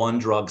for one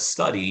drug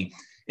study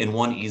in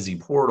one easy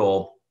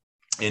portal,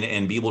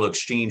 and be able to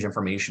exchange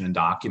information and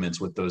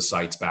documents with those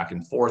sites back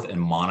and forth and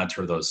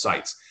monitor those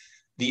sites.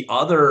 The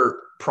other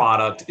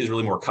product is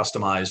really more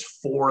customized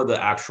for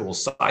the actual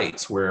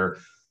sites, where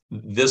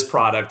this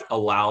product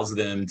allows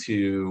them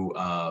to,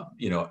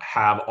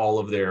 have all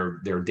of their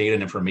data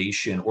and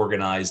information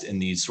organized in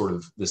these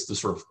this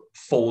sort of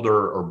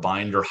folder or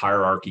binder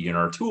hierarchy in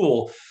our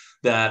tool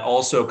that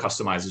also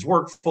customizes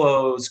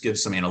workflows,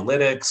 gives some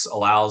analytics,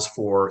 allows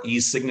for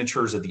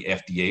e-signatures that the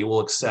FDA will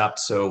accept.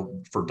 So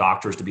for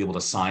doctors to be able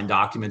to sign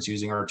documents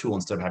using our tool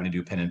instead of having to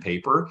do pen and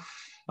paper.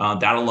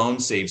 That alone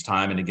saves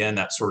time. And again,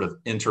 that sort of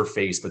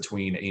interface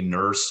between a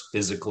nurse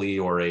physically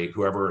or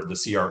whoever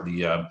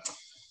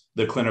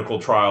the clinical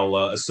trial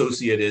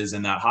associate is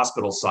in that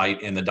hospital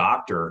site and the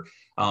doctor.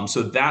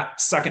 So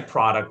that second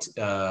product,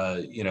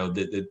 that's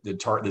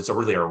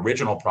really our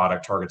original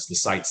product, targets the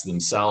sites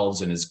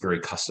themselves and is very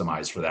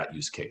customized for that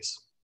use case.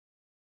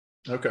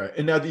 Okay.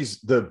 And now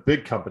the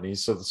big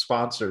companies, so the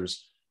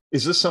sponsors,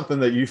 is this something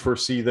that you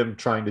foresee them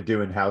trying to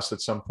do in-house at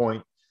some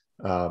point?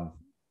 Kind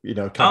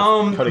of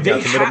cutting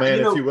out the middleman,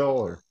 if you will,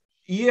 or?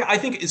 Yeah, I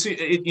think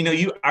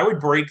I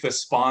would break the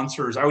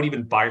sponsors. I would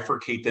even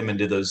bifurcate them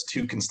into those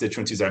two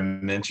constituencies I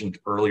mentioned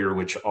earlier,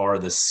 which are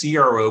the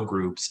CRO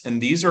groups. And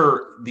these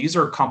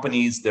are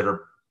companies that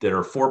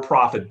are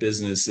for-profit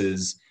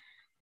businesses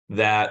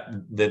that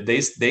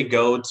they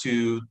go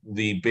to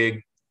the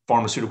big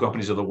pharmaceutical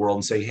companies of the world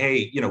and say,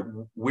 hey,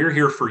 we're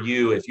here for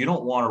you. If you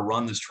don't want to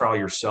run this trial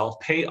yourself,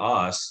 pay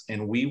us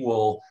and we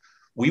will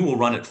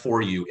run it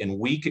for you. And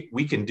we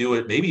can do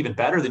it maybe even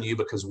better than you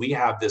because we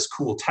have this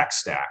cool tech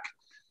stack.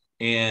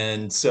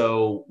 And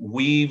so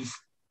we've,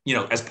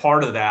 as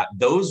part of that,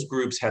 those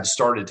groups have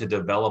started to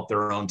develop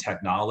their own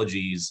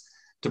technologies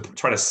to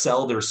try to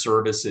sell their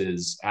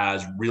services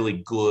as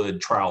really good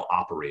trial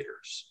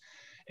operators.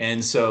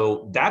 And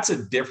so that's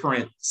a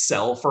different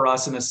sell for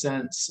us in a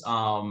sense,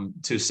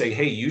 to say,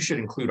 hey, you should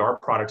include our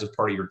product as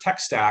part of your tech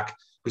stack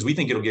because we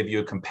think it'll give you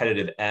a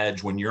competitive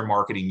edge when you're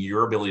marketing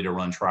your ability to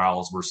run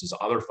trials versus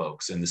other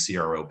folks in the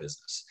CRO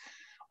business.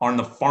 On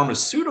the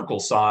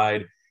pharmaceutical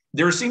side,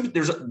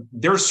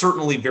 they're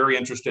certainly very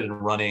interested in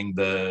running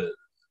the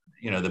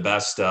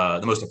best,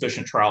 the most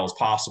efficient trials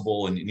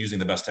possible and using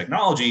the best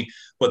technology,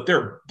 but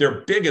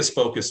their biggest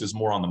focus is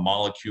more on the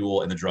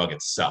molecule and the drug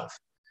itself.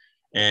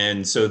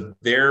 And so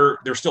they're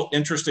still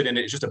interested in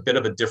it. It's just a bit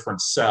of a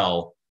different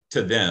sell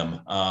to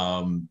them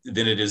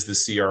than it is the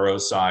CRO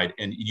side.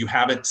 And you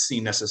haven't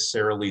seen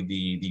necessarily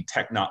the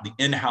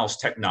in-house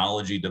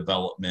technology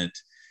development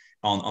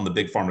on the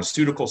big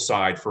pharmaceutical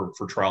side for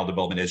trial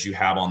development as you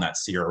have on that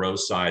CRO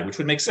side, which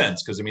would make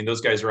sense because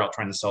those guys are out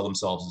trying to sell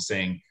themselves and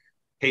saying,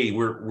 hey,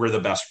 we're the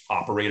best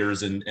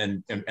operators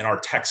and our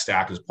tech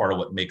stack is part of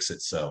what makes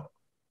it so.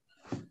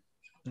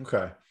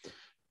 Okay.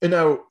 And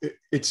now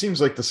it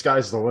seems like the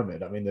sky's the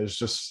limit. There's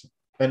just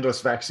endless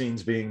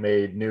vaccines being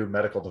made, new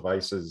medical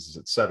devices,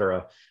 et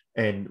cetera.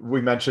 And we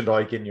mentioned,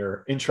 like in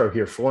your intro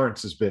here,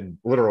 Florence has been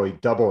literally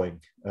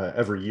doubling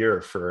every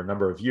year for a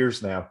number of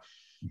years now.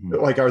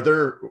 Mm-hmm. Like,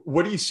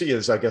 what do you see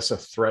as, I guess, a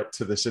threat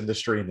to this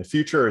industry in the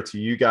future or to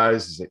you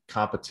guys? Is it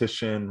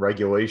competition,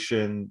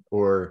 regulation,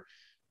 or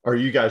are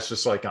you guys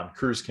just like on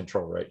cruise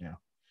control right now?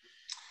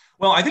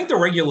 Well, I think the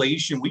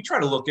regulation, we try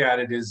to look at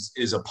it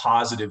is a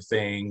positive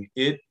thing.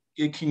 It's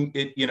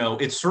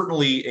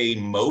certainly a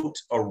moat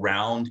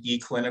around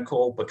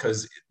eClinical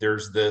because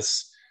there's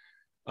this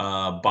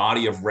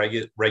body of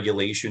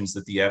regulations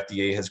that the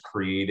FDA has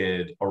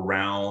created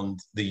around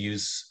the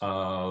use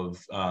of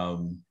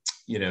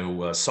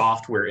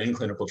software in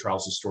clinical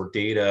trials to store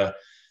data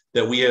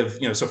that we have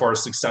so far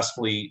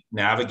successfully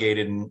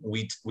navigated, and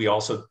we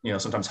also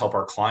sometimes help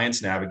our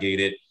clients navigate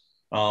it.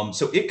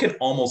 So it could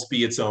almost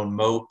be its own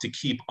moat to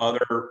keep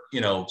other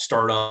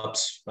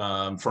startups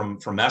from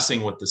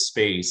messing with the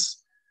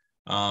space.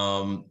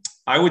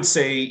 I would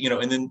say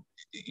and then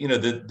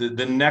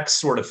the next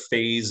sort of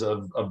phase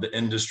of the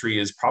industry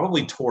is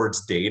probably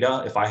towards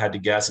data, if I had to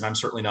guess, and I'm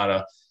certainly not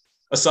a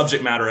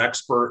subject matter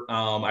expert.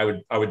 I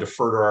would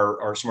defer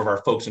to some of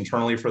our folks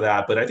internally for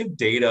that, but I think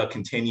data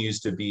continues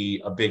to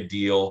be a big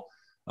deal.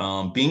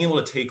 Being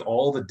able to take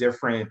all the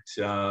different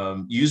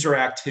user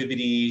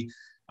activity,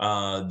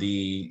 the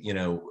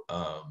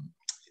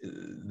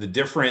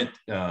different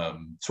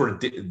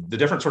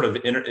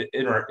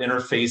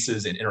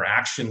interfaces and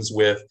interactions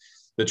with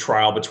the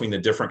trial between the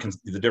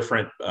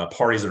different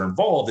parties that are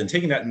involved, and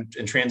taking that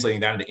and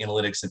translating that into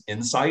analytics and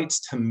insights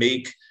to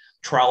make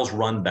trials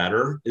run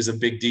better is a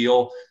big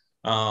deal.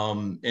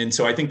 And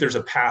so I think there's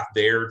a path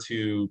there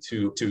to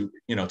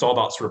it's all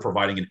about sort of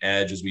providing an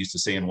edge, as we used to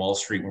say in Wall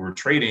Street when we were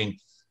trading,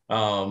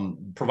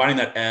 providing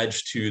that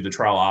edge to the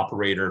trial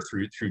operator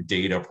through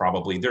data.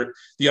 Probably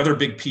the other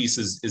big piece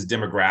is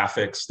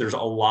demographics. There's a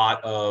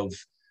lot of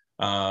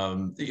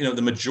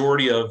The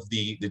majority of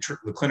the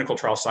clinical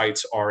trial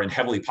sites are in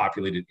heavily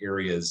populated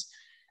areas,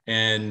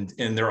 and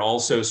they're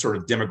also sort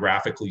of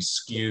demographically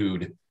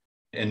skewed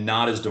and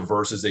not as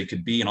diverse as they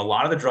could be. And a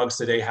lot of the drugs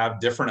today have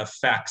different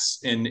effects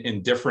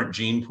in different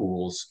gene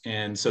pools.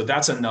 And so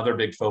that's another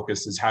big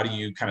focus, is how do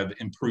you kind of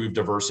improve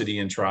diversity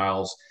in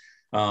trials?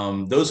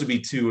 Those would be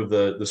two of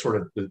the sort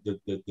of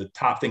the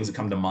top things that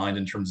come to mind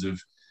in terms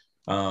of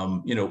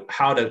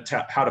how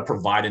to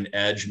provide an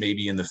edge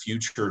maybe in the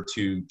future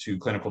to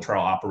clinical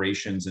trial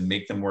operations and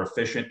make them more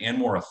efficient and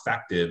more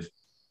effective.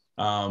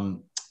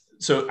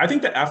 So I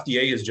think the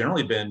FDA has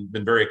generally been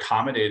very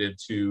accommodated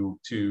to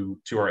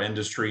our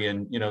industry,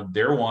 and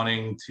they're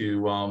wanting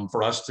to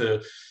for us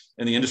to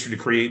in the industry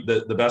to create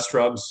the best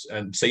drugs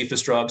and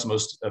safest drugs,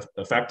 most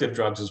effective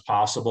drugs as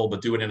possible,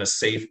 but do it in a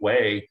safe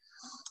way.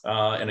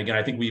 And again,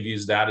 I think we've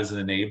used that as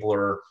an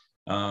enabler.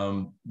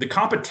 The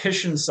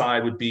competition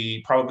side would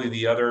be probably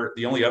the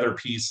only other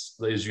piece,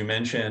 as you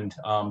mentioned.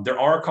 There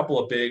are a couple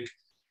of big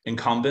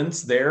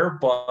incumbents there,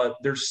 but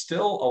there's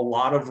still a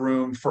lot of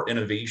room for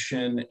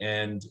innovation,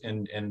 and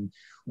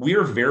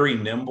we're very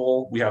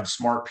nimble. We have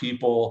smart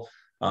people,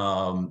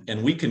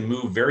 and we can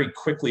move very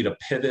quickly to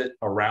pivot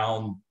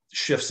around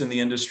shifts in the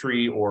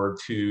industry or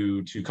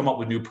to come up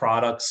with new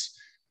products.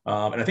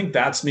 And I think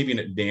that's maybe an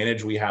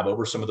advantage we have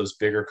over some of those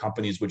bigger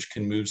companies, which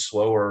can move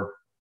slower.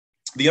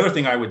 The other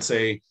thing I would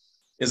say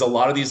is a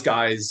lot of these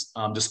guys,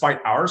 despite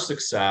our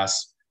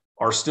success,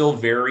 are still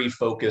very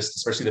focused,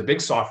 especially the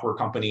big software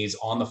companies,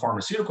 on the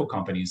pharmaceutical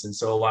companies. And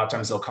so a lot of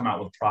times they'll come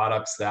out with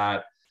products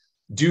that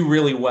do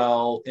really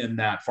well in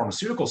that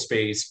pharmaceutical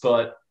space,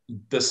 but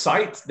the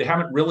sites, they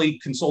haven't really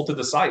consulted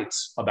the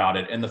sites about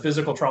it. And the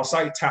physical trial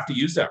sites have to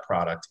use that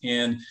product.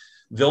 And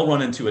they'll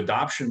run into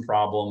adoption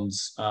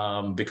problems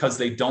because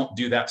they don't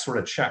do that sort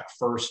of check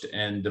first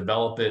and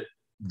develop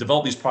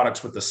these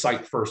products with the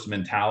site first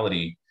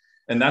mentality.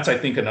 And that's, I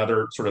think,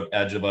 another sort of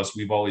edge of us.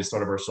 We've always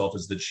thought of ourselves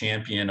as the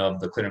champion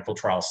of the clinical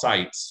trial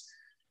sites.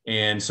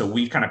 And so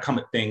we kind of come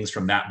at things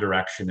from that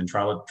direction and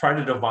try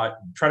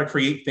to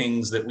create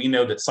things that we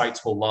know that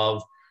sites will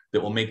love,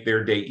 that will make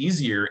their day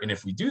easier. And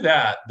if we do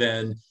that,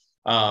 then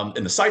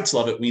and the sites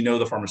love it, we know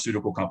the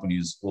pharmaceutical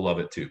companies will love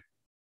it too.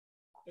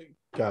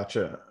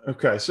 Gotcha.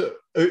 Okay. So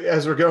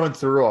as we're going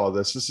through all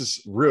this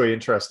is really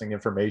interesting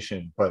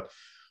information, but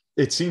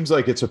it seems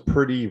like it's a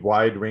pretty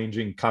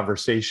wide-ranging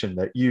conversation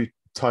that you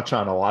touch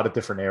on a lot of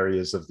different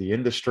areas of the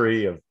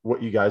industry, of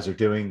what you guys are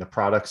doing, the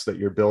products that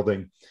you're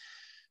building.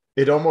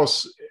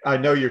 I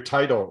know your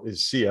title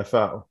is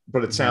CFO,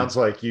 but it sounds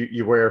like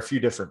you wear a few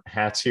different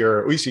hats here,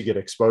 or at least you get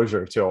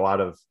exposure to a lot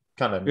of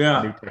kind of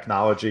new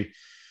technology.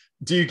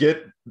 Do you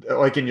get,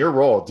 like in your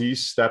role, do you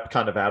step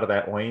kind of out of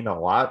that lane a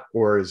lot,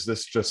 or is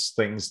this just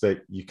things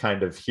that you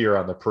kind of hear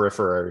on the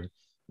periphery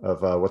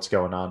of what's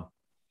going on?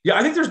 Yeah,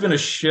 I think there's been a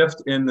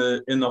shift in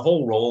the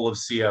whole role of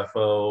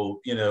CFO,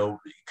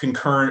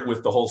 concurrent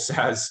with the whole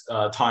SaaS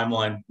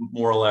timeline,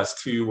 more or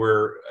less, too,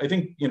 where I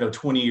think,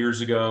 20 years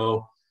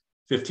ago,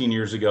 15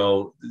 years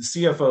ago,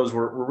 CFOs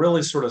were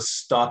really sort of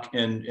stuck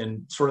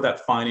in sort of that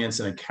finance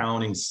and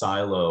accounting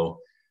silo.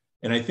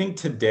 And I think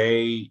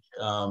today,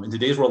 in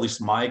today's world, at least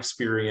my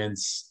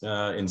experience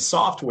in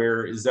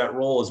software, is that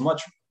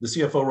the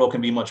CFO role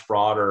can be much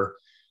broader.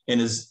 And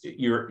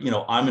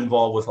I'm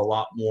involved with a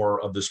lot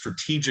more of the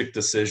strategic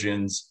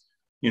decisions,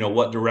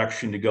 what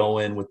direction to go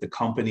in with the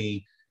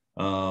company,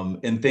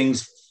 and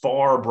things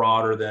far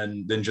broader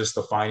than just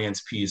the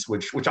finance piece,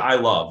 which I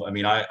love. I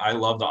mean, I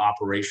love the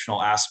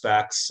operational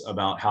aspects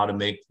about how to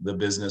make the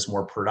business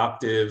more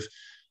productive.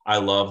 I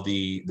love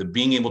the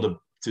being able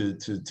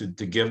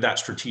to give that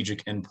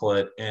strategic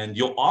input. And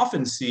you'll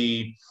often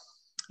see,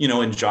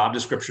 in job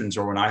descriptions,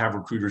 or when I have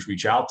recruiters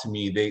reach out to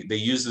me, they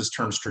use this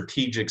term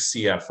strategic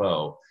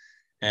CFO.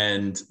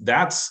 And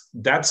that's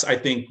I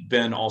think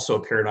been also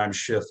a paradigm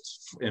shift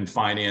in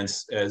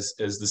finance, as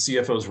the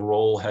CFO's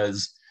role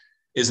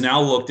is now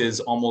looked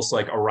as almost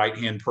like a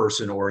right-hand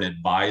person or an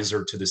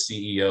advisor to the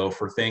CEO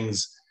for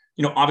things.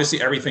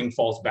 Obviously everything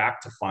falls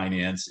back to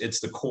finance. It's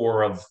the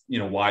core of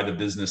why the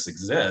business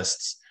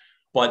exists.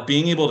 But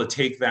being able to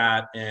take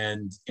that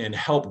and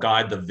help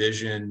guide the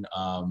vision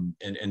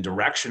and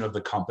direction of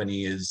the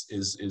company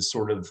is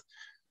sort of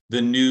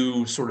the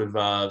new sort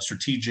of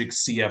strategic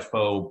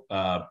CFO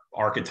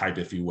archetype,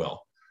 if you will.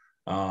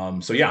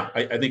 So yeah,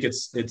 I think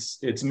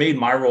it's made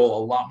my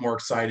role a lot more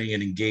exciting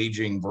and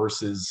engaging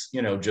versus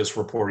just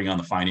reporting on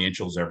the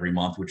financials every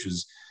month, which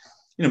is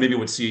maybe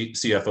what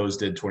CFOs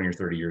did 20 or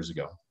 30 years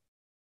ago.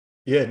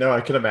 Yeah, no, I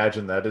can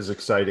imagine that is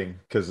exciting,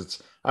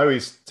 because I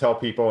always tell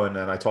people, and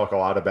then I talk a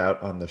lot about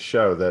on the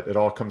show, that it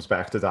all comes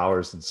back to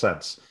dollars and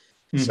cents.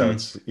 Mm-hmm.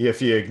 So if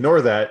you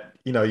ignore that,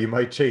 you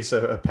might chase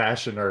a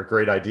passion or a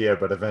great idea,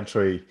 but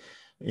eventually,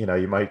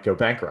 you might go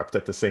bankrupt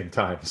at the same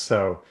time.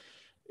 So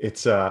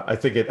I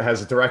think it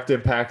has a direct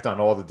impact on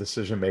all the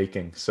decision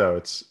making. So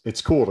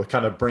it's cool to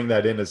kind of bring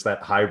that in as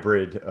that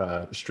hybrid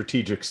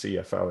strategic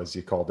CFO, as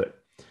you called it.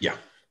 Yeah.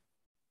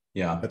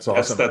 Yeah, That's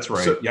awesome. That's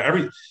right. So,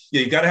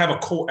 You got to have a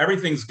core.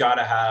 Everything's got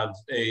to have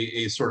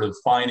a sort of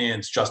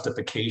finance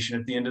justification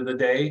at the end of the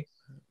day.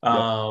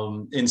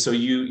 yep. And so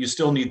you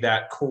still need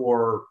that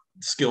core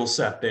skill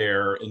set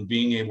there, and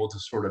being able to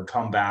sort of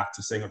come back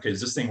to saying, okay,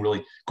 is this thing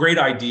really great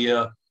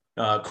idea,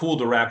 cool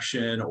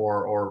direction,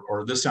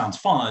 or this sounds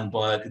fun,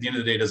 but at the end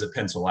of the day, does it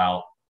pencil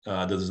out?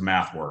 Does the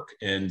math work?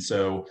 And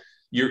so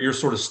you're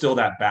sort of still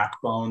that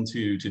backbone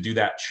to do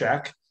that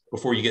check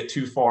before you get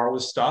too far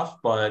with stuff,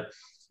 but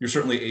you're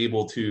certainly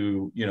able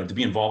to, to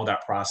be involved in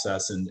that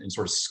process and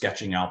sort of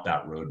sketching out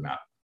that roadmap.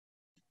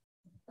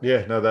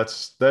 Yeah, no, that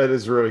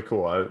is really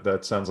cool.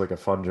 That sounds like a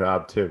fun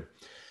job too.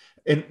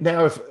 And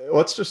now, if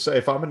let's just say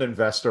if I'm an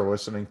investor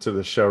listening to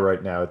the show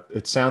right now,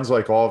 it sounds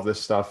like all of this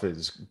stuff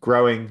is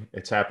growing.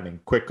 It's happening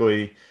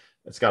quickly.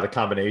 It's got a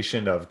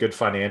combination of good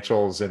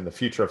financials and the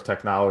future of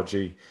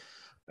technology.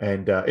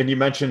 And you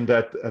mentioned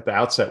that at the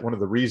outset, one of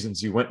the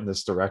reasons you went in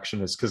this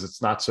direction is because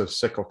it's not so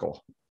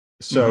cyclical.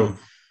 So.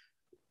 Mm-hmm.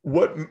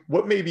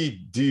 What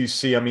maybe do you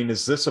see? I mean,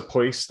 is this a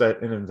place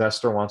that an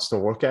investor wants to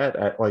look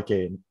at like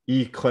an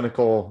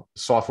eClinical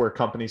software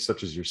company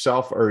such as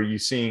yourself? Or are you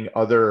seeing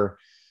other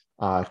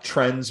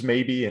trends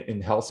maybe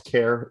in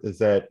healthcare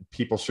that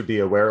people should be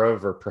aware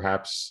of or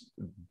perhaps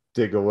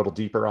dig a little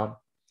deeper on?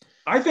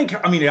 I think,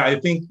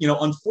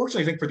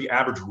 unfortunately, I think for the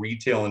average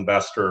retail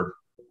investor,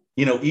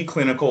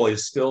 eClinical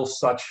is still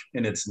such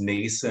in its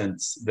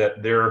nascence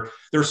that there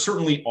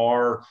certainly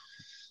are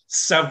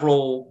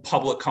several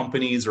public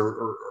companies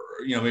or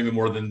maybe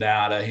more than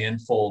that, a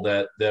handful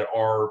that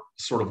are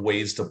sort of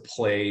ways to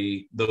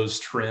play those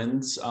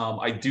trends.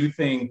 I do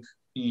think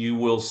you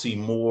will see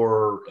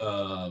more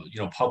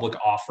public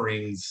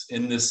offerings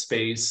in this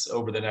space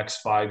over the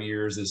next 5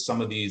 years as some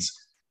of these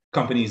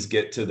companies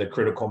get to the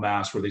critical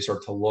mass where they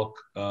start to look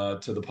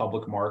to the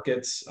public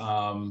markets.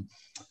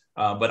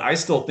 But I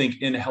still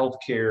think in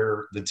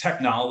healthcare, the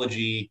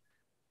technology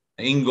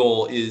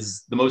angle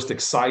is the most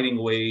exciting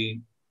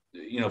way,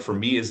 for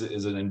me as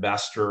an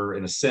investor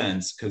in a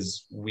sense,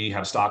 because we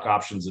have stock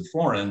options at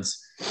Florence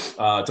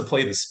to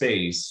play the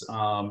space.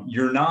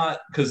 You're not,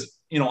 because,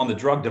 on the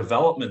drug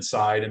development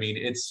side, I mean,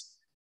 it's,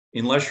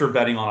 unless you're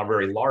betting on a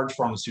very large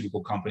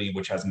pharmaceutical company,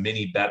 which has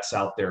many bets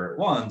out there at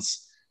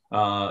once,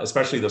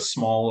 especially the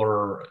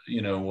smaller,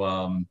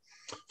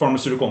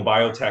 pharmaceutical and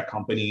biotech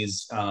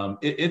companies,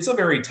 it's a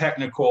very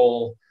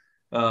technical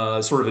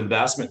sort of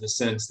investment in the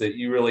sense that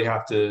you're really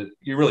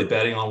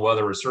betting on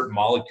whether a certain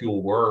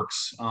molecule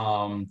works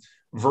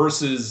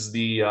versus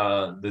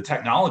the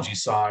technology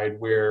side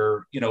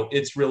where,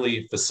 it's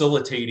really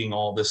facilitating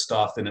all this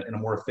stuff in a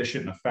more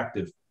efficient and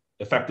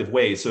effective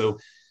way. So,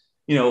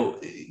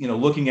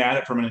 looking at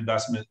it from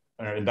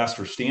an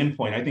investor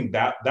standpoint, I think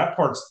that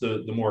part's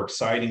the more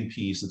exciting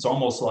piece. It's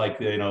almost like,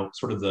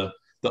 sort of the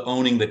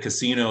owning the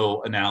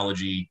casino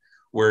analogy,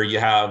 where you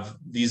have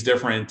these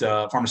different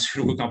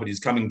pharmaceutical companies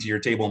coming to your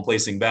table and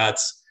placing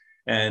bets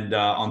and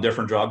on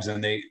different drugs,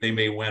 and they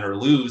may win or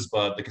lose,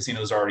 but the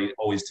casino's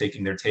always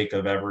taking their take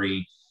of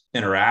every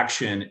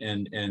interaction,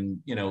 and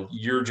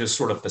you're just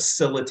sort of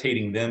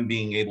facilitating them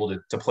being able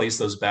to place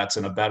those bets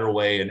in a better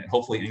way and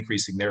hopefully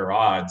increasing their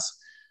odds.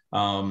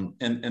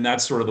 And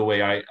that's sort of the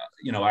way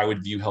I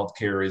would view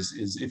healthcare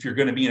is if you're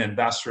going to be an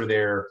investor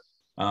there,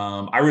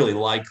 I really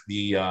like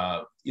the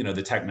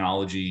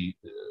technology,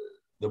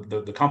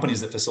 the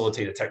companies that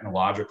facilitate a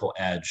technological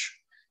edge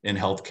in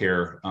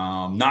healthcare.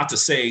 Not to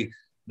say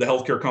the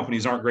healthcare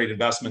companies aren't great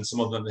investments. Some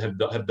of them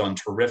have done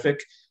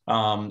terrific,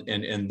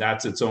 and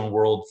that's its own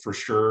world for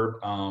sure.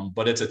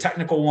 But it's a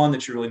technical one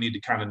that you really need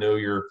to kind of know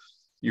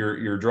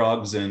your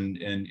drugs and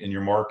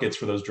your markets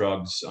for those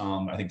drugs,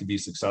 I think, to be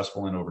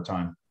successful in over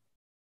time.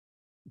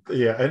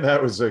 Yeah, and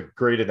that was a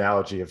great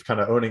analogy of kind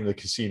of owning the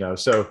casino.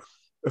 So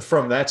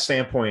from that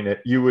standpoint,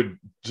 you would,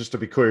 just to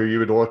be clear, you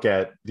would look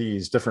at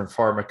these different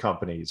pharma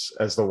companies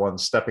as the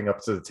ones stepping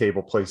up to the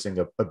table, placing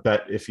a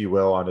bet, if you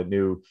will, on a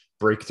new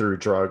breakthrough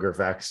drug or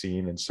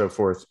vaccine and so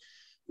forth.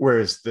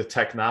 Whereas the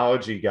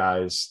technology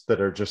guys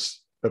that are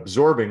just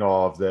absorbing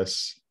all of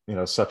this,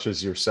 such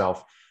as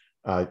yourself,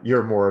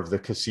 you're more of the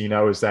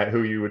casino. Is that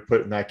who you would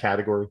put in that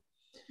category?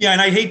 Yeah,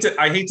 and I hate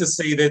to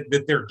say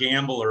that they're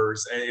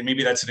gamblers, and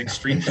maybe that's an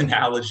extreme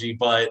analogy,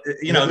 but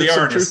they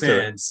are in a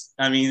sense.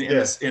 I mean,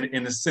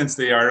 in a sense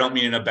they are. I don't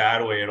mean in a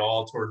bad way at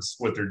all towards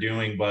what they're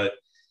doing, but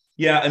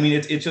yeah, I mean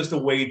it's just a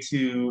way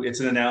to. It's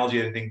an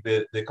analogy, I think,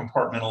 that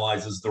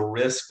compartmentalizes the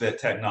risk that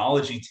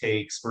technology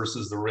takes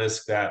versus the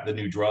risk that the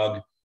new drug,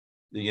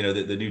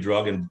 the new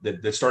drug and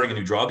that starting a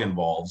new drug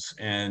involves,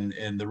 and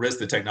the risk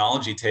that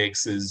technology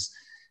takes is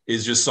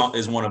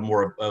one of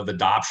more of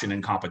adoption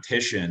and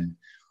competition.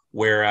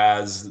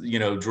 Whereas,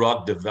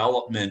 drug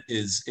development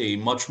is a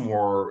much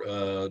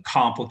more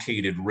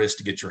complicated risk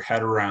to get your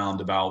head around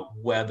about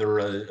whether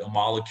a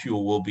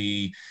molecule will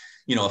be,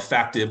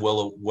 effective,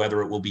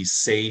 whether it will be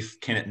safe,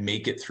 can it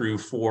make it through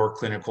 4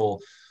 clinical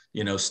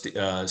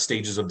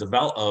stages of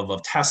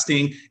of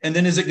testing, and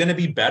then is it going to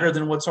be better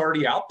than what's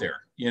already out there?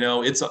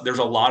 There's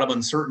a lot of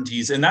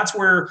uncertainties, and that's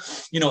where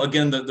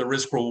again the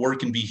risk reward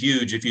can be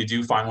huge. If you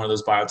do find one of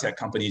those biotech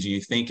companies and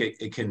you think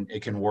it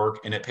can work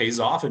and it pays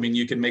off, I mean,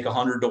 you can make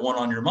 100 to 1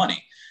 on your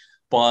money.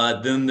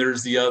 But then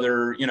there's the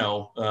other,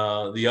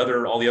 all the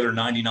other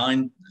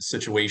 99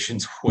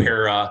 situations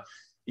where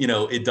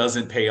it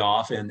doesn't pay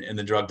off and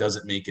the drug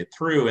doesn't make it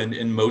through,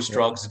 and most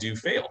drugs do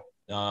fail.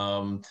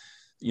 And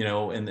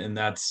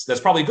that's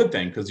probably a good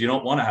thing, because you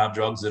don't want to have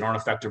drugs that aren't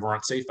effective or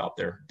aren't safe out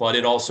there. But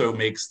it also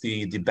makes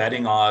the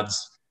betting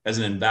odds as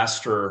an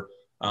investor,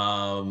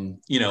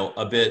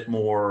 a bit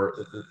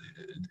more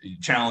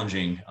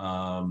challenging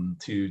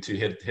to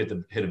hit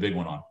a big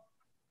one on.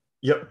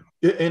 Yep.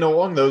 And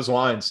along those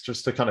lines,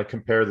 just to kind of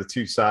compare the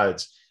two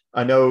sides,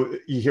 I know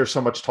you hear so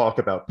much talk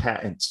about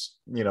patents,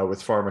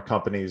 with pharma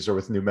companies or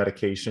with new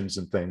medications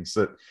and things,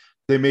 that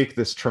they make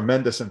this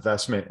tremendous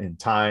investment in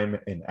time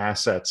and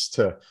assets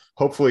to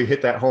hopefully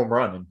hit that home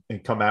run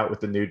and come out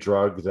with a new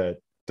drug that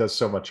does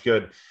so much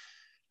good.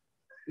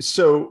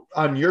 So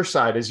on your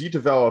side, as you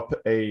develop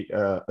a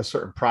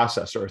certain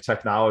process or a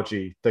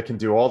technology that can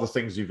do all the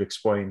things you've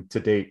explained to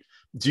date,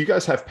 do you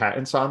guys have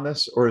patents on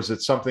this, or is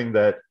it something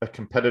that a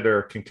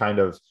competitor can kind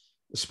of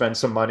spend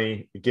some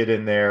money, get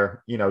in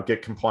there,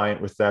 get compliant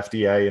with the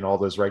FDA and all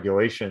those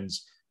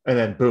regulations, and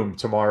then boom,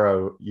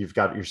 tomorrow you've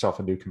got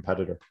yourself a new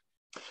competitor?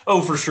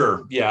 Oh, for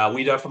sure. Yeah,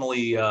 we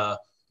definitely,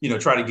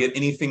 try to get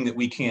anything that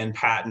we can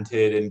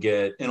patented and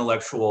get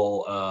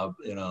intellectual,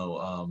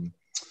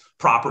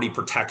 property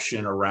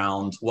protection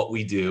around what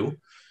we do.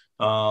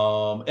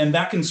 And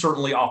that can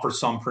certainly offer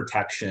some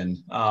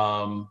protection.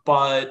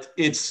 But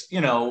it's,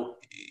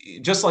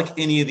 just like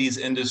any of these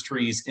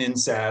industries in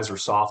SaaS or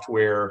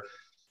software,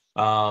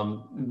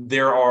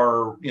 there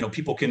are,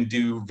 people can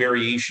do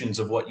variations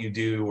of what you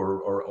do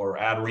or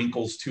add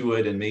wrinkles to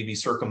it and maybe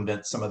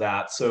circumvent some of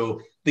that.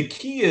 So the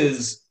key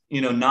is,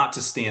 not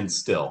to stand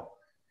still.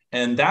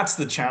 And that's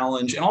the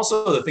challenge. And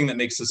also the thing that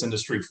makes this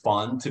industry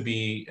fun to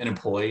be an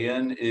employee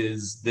in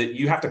is that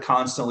you have to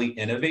constantly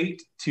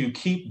innovate to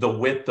keep the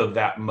width of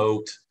that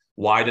moat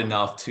wide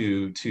enough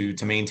to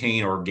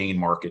maintain or gain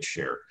market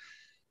share.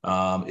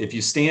 If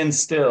you stand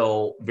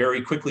still,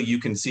 very quickly, you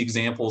can see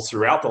examples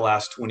throughout the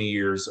last 20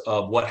 years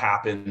of what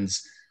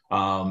happens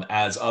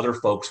as other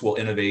folks will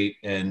innovate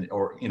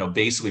or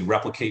basically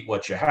replicate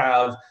what you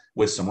have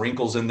with some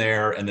wrinkles in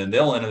there, and then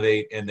they'll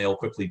innovate and they'll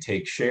quickly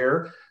take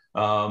share.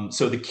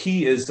 So the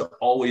key is to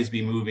always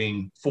be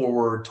moving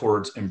forward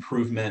towards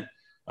improvement,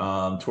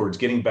 towards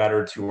getting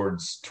better,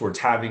 towards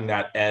having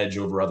that edge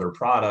over other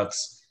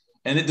products.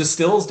 And it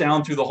distills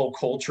down through the whole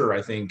culture,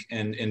 I think,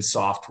 in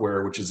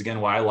software, which is,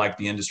 again, why I like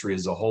the industry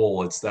as a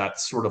whole. It's that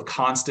sort of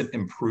constant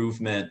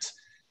improvement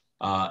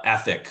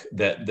ethic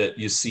that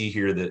you see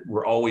here, that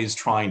we're always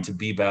trying to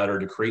be better,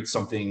 to create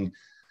something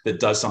that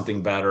does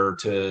something better,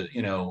 to,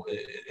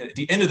 at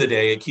the end of the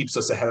day, it keeps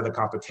us ahead of the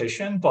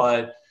competition.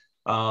 But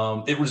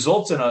it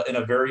results in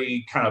a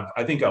very kind of,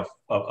 I think,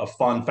 a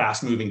fun,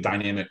 fast moving,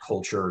 dynamic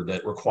culture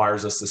that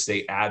requires us to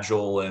stay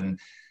agile and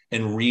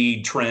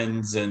read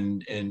trends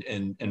and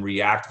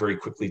react very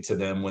quickly to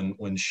them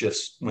when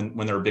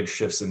there are big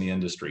shifts in the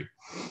industry.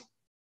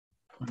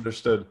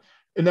 Understood.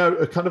 And now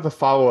a kind of a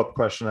follow-up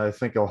question, I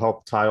think will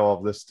help tie all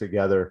of this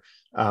together.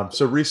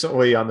 So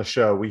recently on the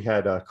show, we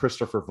had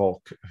Christopher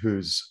Volk,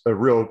 who's a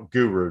real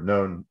guru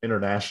known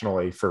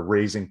internationally for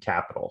raising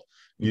capital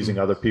using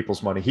other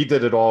people's money. He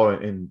did it all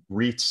in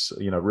REITs,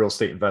 real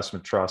estate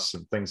investment trusts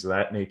and things of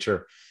that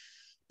nature.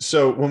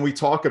 So when we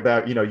talk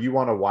about, you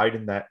want to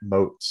widen that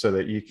moat so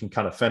that you can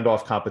kind of fend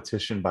off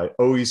competition by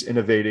always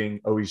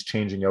innovating, always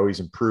changing, always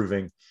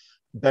improving,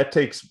 that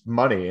takes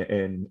money,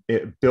 and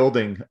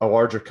building a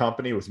larger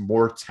company with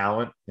more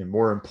talent and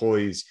more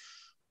employees.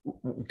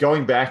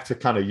 Going back to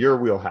kind of your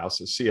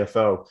wheelhouse as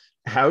CFO,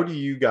 how do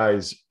you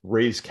guys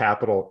raise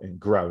capital and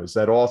grow? Is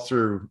that all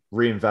through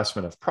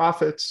reinvestment of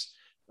profits?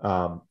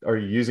 Are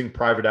you using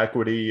private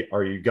equity?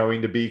 Are you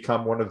going to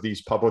become one of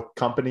these public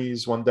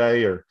companies one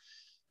day? Or,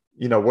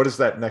 what is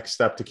that next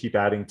step to keep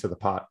adding to the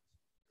pot?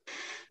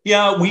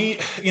 Yeah,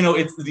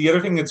 it's the other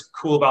thing that's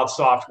cool about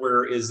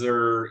software is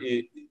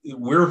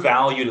we're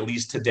valued, at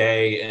least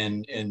today,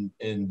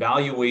 and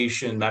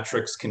valuation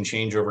metrics can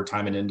change over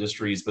time in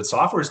industries, but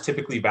software is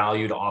typically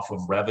valued off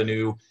of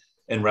revenue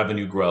and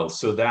revenue growth.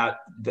 So that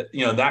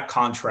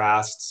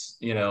contrasts,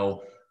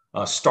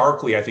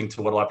 starkly, I think,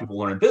 to what a lot of people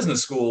learn in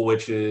business school,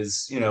 which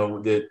is,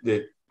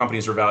 that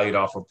companies are valued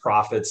off of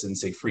profits and,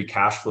 say, free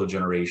cash flow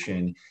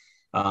generation.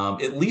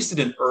 At least at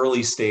an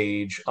early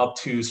stage up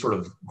to sort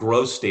of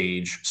growth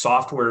stage,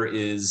 software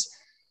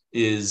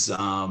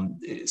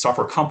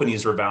software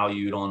companies are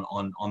valued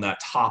on that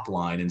top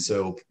line. And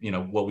so,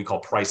 what we call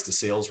price to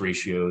sales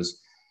ratios.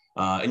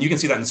 And you can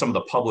see that in some of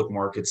the public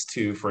markets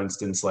too, for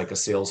instance, like a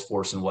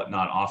Salesforce and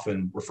whatnot,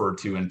 often referred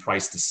to in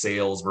price to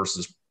sales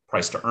versus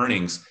price to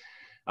earnings.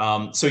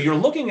 So you're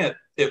looking at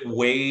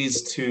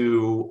ways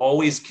to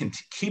always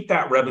keep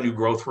that revenue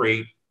growth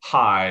rate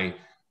high,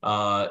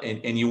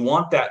 And you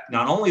want that,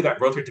 not only that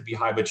growth rate to be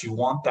high, but you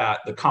want that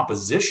the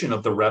composition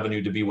of the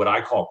revenue to be what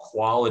I call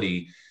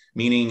quality,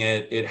 meaning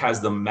it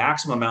has the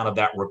maximum amount of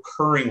that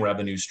recurring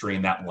revenue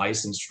stream, that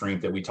license stream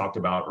that we talked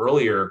about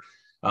earlier,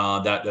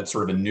 that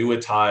sort of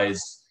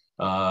annuitized,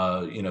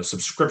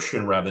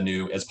 subscription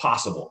revenue as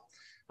possible.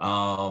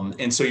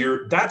 And so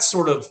that's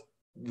sort of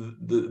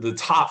the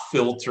top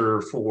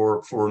filter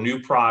for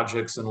new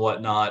projects and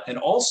whatnot. And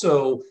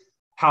also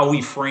how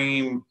we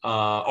frame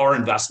our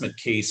investment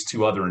case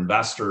to other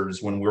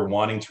investors when we're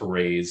wanting to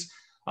raise.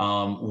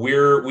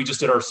 We just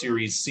did our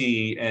Series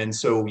C, and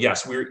so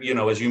yes,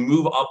 as you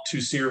move up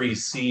to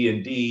Series C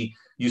and D,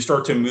 you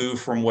start to move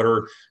from what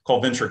are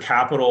called venture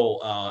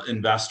capital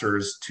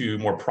investors to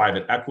more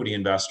private equity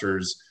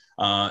investors.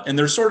 And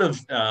there's sort of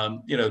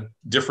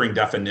differing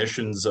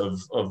definitions of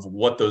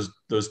what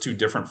those two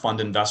different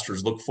fund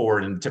investors look for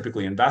and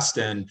typically invest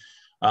in.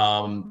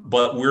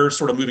 But we're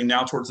sort of moving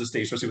now towards the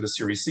stage, especially with the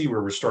Series C,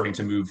 where we're starting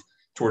to move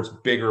towards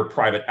bigger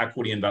private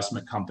equity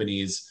investment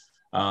companies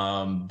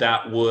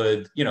that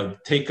would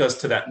take us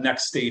to that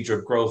next stage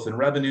of growth and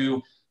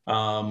revenue,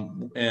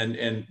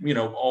 and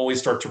always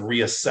start to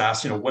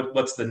reassess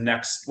what's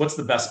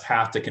the best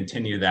path to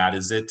continue that.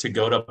 Is it to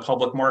go to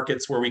public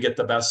markets where we get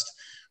the best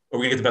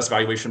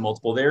valuation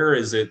multiple there?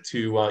 Is it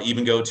to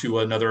even go to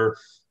another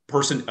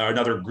person or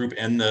another group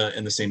in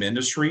the same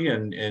industry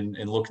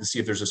and look to see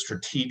if there's a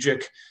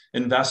strategic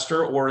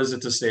investor, or is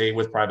it to stay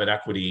with private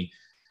equity?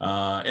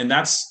 And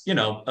that's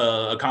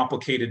a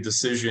complicated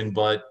decision,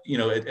 but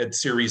at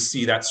Series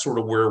C, that's sort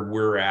of where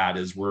we're at.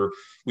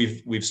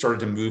 We've started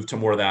to move to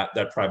more of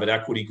that private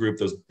equity group,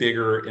 those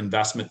bigger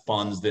investment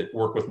funds that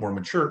work with more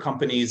mature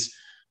companies.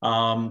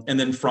 And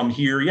then from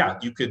here,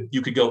 you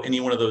could go any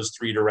one of those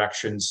three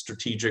directions: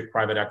 strategic,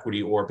 private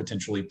equity, or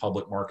potentially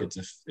public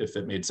markets if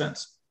it made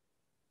sense.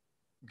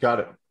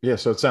 Got it. Yeah.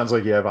 So it sounds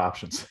like you have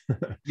options.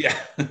 Yeah.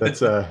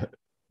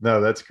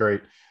 That's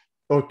great.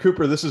 Well,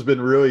 Cooper, this has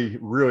been really,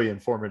 really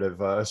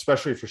informative,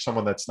 especially for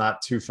someone that's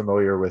not too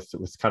familiar with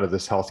kind of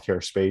this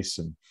healthcare space.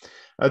 And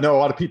I know a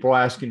lot of people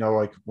ask,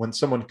 like when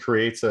someone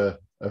creates a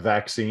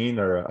vaccine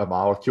or a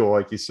molecule,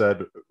 like you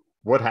said,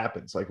 what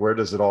happens? Like, where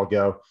does it all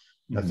go?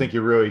 Mm-hmm. I think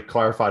you really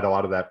clarified a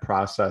lot of that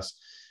process.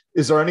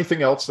 Is there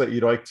anything else that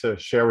you'd like to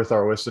share with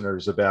our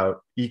listeners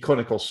about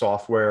eClinical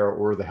software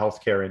or the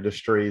healthcare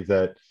industry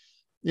that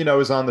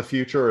is on the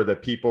future, or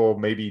that people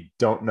maybe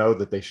don't know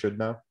that they should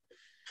know?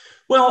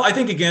 Well, I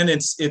think again,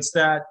 it's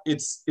to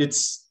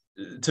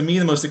me,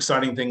 the most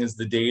exciting thing is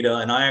the data.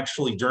 And I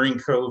actually, during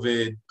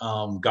COVID,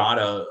 got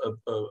a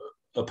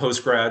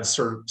post-grad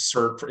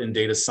cert in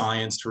data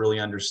science to really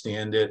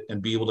understand it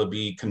and be able to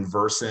be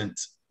conversant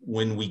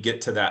when we get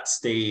to that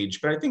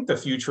stage. But I think the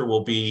future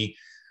will be,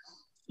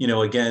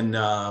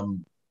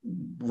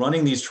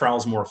 running these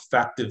trials more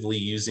effectively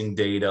using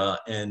data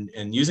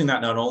and using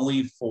that not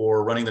only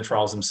for running the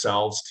trials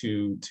themselves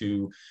to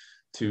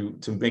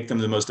make them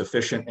the most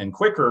efficient and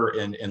quicker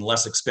and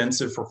less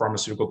expensive for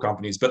pharmaceutical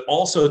companies, but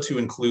also to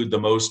include the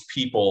most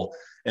people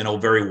in a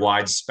very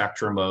wide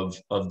spectrum of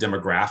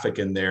demographic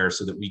in there,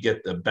 so that we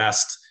get the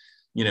best,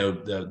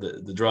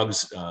 the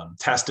drugs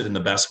tested in the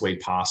best way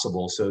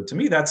possible. So to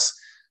me, that's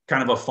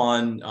kind of a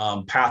fun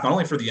path, not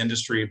only for the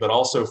industry, but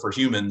also for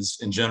humans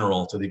in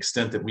general, to the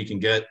extent that we can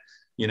get,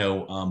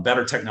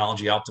 better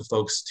technology out to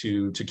folks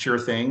to cure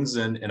things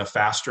in a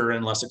faster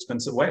and less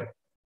expensive way.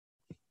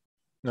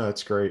 No,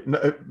 that's great.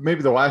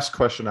 Maybe the last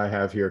question I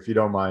have here, if you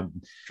don't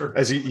mind. Sure.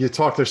 As you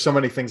talk, there's so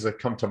many things that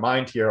come to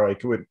mind here.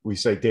 Like when we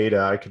say data,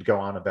 I could go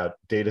on about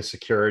data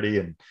security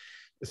and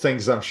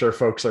things I'm sure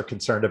folks are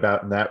concerned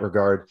about in that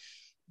regard.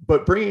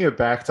 But bringing it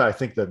back to, I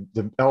think, the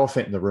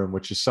elephant in the room,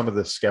 which is some of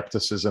the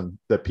skepticism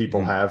that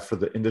people have for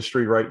the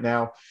industry right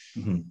now.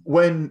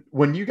 Mm-hmm.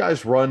 When you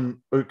guys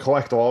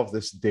collect all of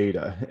this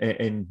data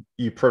and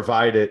you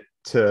provide it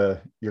to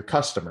your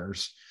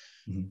customers,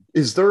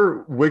 is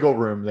there wiggle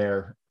room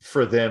there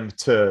for them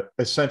to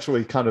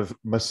essentially kind of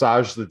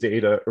massage the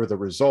data or the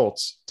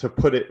results to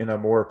put it in a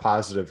more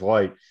positive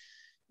light?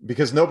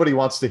 Because nobody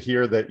wants to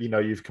hear that,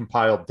 you've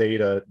compiled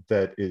data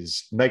that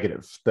is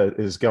negative, that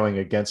is going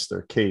against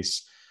their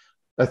case.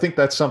 I think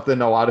that's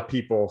something a lot of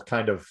people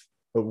kind of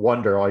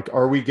wonder, like,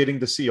 are we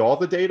getting to see all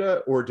the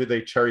data, or do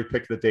they cherry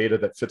pick the data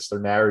that fits their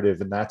narrative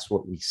and that's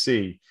what we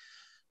see?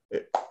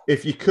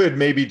 If you could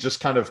maybe just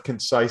kind of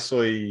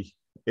concisely,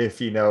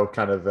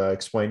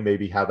 explain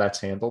maybe how that's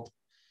handled.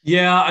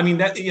 Yeah, I mean,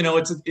 that,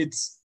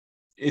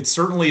 it's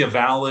certainly a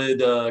valid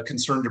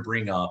concern to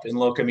bring up. And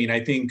look, I mean,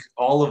 I think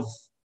all of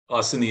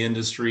us in the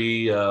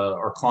industry,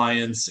 our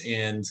clients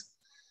and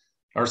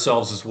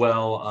ourselves as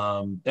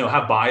well,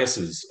 have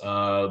biases,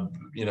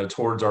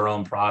 towards our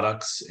own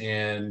products.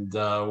 And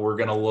we're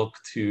going to look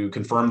to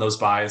confirm those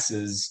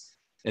biases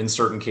in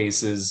certain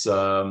cases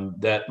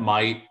that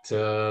might,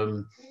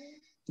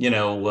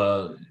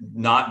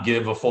 not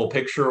give a full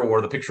picture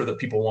or the picture that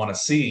people want to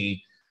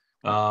see.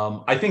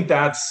 I think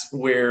that's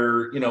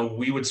where,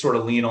 we would sort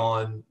of lean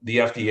on the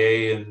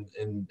FDA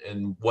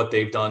and what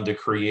they've done to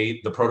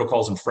create the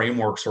protocols and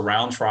frameworks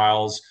around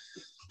trials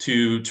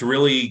to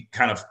really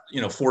kind of,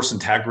 force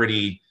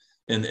integrity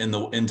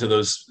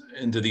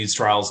into these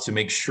trials, to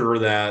make sure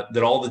that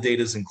all the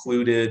data is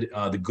included,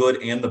 the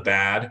good and the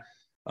bad,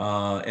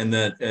 and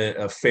that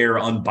a fair,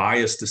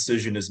 unbiased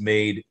decision is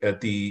made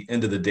at the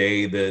end of the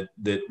day, that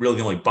really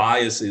the only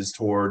bias is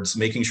towards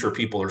making sure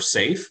people are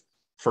safe,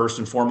 first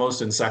and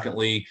foremost, and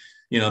secondly,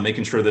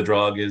 making sure the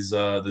drug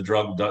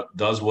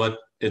does what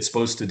it's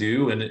supposed to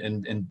do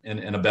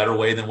in a better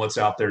way than what's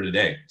out there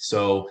today.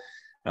 So,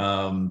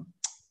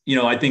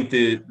 I think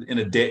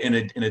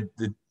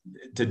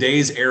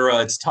today's era,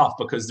 it's tough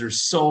because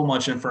there's so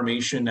much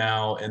information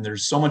now, and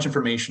there's so much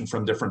information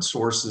from different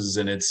sources,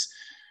 and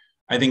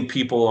I think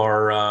people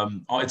are,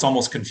 it's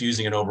almost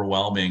confusing and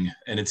overwhelming,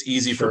 and it's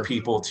easy for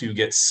people to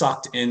get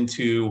sucked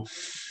into,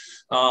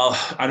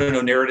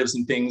 narratives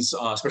and things,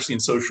 especially in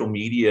social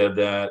media,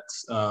 that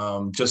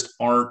just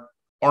aren't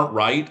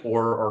right,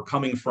 or are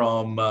coming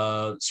from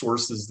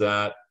sources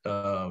that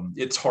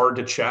it's hard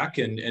to check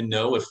and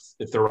know if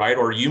they're right,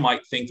 or you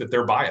might think that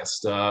they're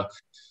biased.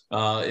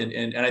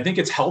 And I think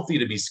it's healthy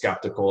to be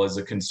skeptical as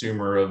a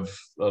consumer of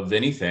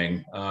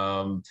anything.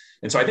 And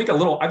so I think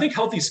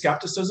healthy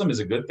skepticism is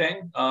a good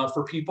thing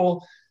for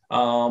people.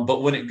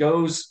 But when it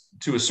goes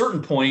to a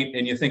certain point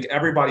and you think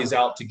everybody's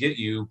out to get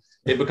you,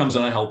 it becomes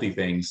an unhealthy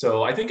thing.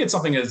 So I think it's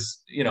something, as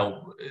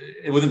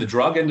within the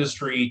drug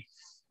industry,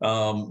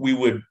 we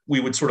would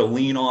sort of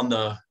continue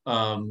to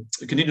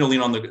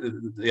lean on the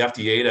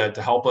FDA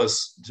to help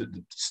us to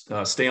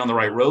stay on the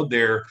right road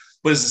there.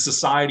 But as a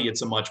society,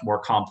 it's a much more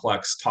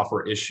complex,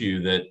 tougher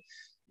issue that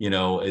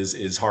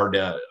is hard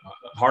to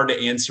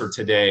answer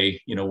today.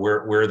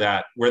 Where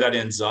that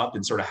ends up,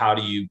 and sort of how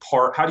do you,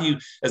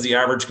 as the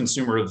average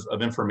consumer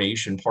of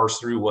information, parse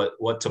through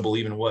what to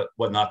believe and what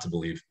not to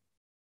believe.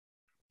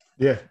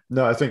 Yeah,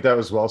 no, I think that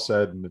was well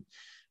said. And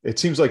it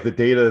seems like the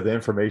data, the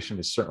information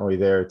is certainly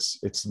there.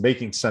 It's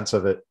making sense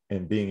of it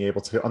and being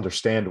able to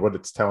understand what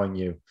it's telling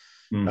you.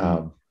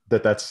 Mm-hmm.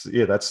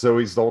 That's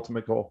always the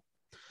ultimate goal.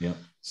 Yeah.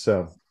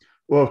 So,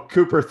 well,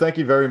 Cooper, thank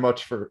you very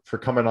much for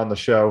coming on the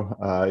show.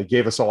 It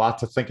gave us a lot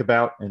to think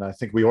about, and I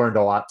think we learned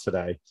a lot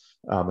today,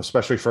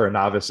 especially for a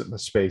novice in the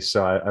space.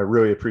 So I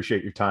really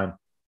appreciate your time.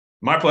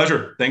 My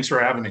pleasure. Thanks for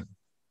having me.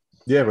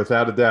 Yeah,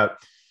 without a doubt.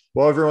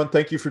 Well, everyone,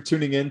 thank you for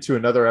tuning in to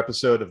another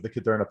episode of the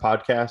Caderna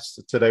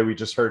podcast. Today, we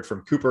just heard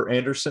from Cooper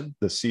Anderson,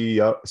 the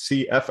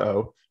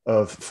CFO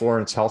of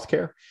Florence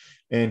Healthcare.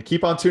 And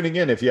keep on tuning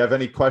in. If you have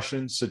any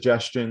questions,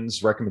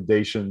 suggestions,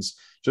 recommendations,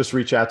 just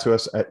reach out to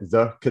us at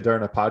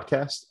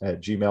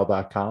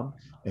thecadernapodcast@gmail.com,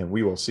 and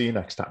we will see you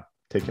next time.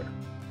 Take care.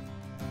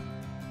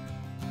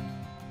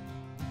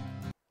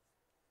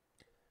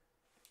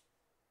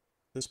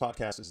 This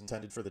podcast is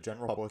intended for the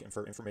general public and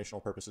for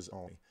informational purposes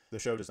only. The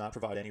show does not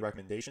provide any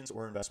recommendations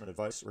or investment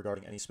advice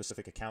regarding any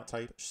specific account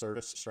type,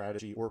 service,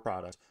 strategy, or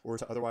product, or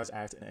to otherwise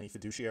act in any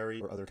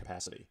fiduciary or other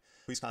capacity.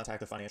 Please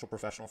contact a financial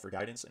professional for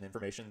guidance and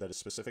information that is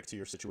specific to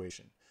your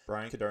situation.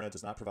 Brian Caderna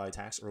does not provide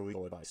tax or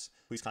legal advice.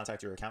 Please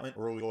contact your accountant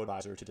or legal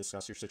advisor to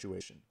discuss your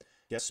situation.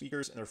 Guest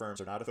speakers and their firms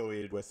are not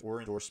affiliated with or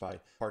endorsed by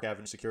Park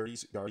Avenue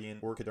Securities, Guardian,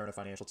 or Caderna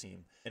Financial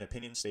Team, and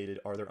opinions stated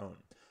are their own.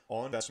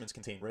 All investments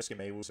contain risk and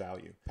may lose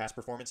value. Past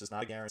performance is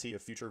not a guarantee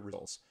of future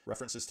results.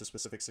 References to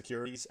specific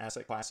securities,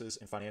 asset classes,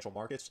 and financial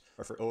markets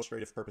are for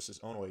illustrative purposes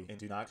only and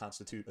do not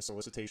constitute a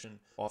solicitation,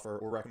 offer,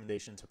 or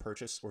recommendation to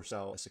purchase or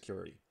sell a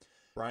security.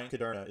 Brian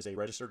Caderna is a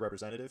registered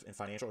representative and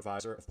financial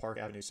advisor of Park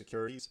Avenue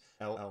Securities,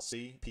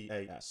 LLC,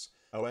 PAS.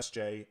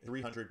 OSJ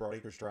 300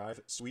 Broadacres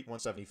Drive, Suite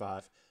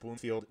 175,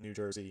 Bloomfield, New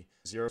Jersey,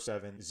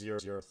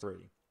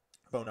 07003.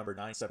 Phone number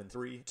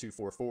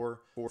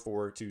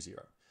 973-244-4420.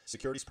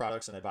 Securities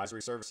products and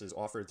advisory services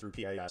offered through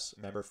PAS,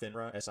 member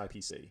FINRA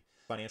SIPC.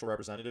 Financial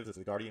representative of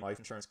the Guardian Life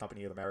Insurance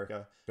Company of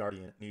America,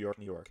 Guardian, New York,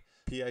 New York.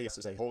 PAS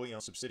is a wholly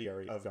owned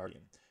subsidiary of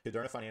Guardian.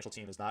 Caderna Financial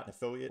Team is not an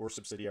affiliate or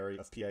subsidiary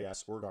of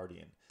PAS or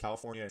Guardian.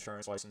 California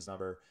Insurance License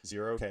Number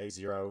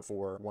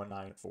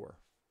 0K04194.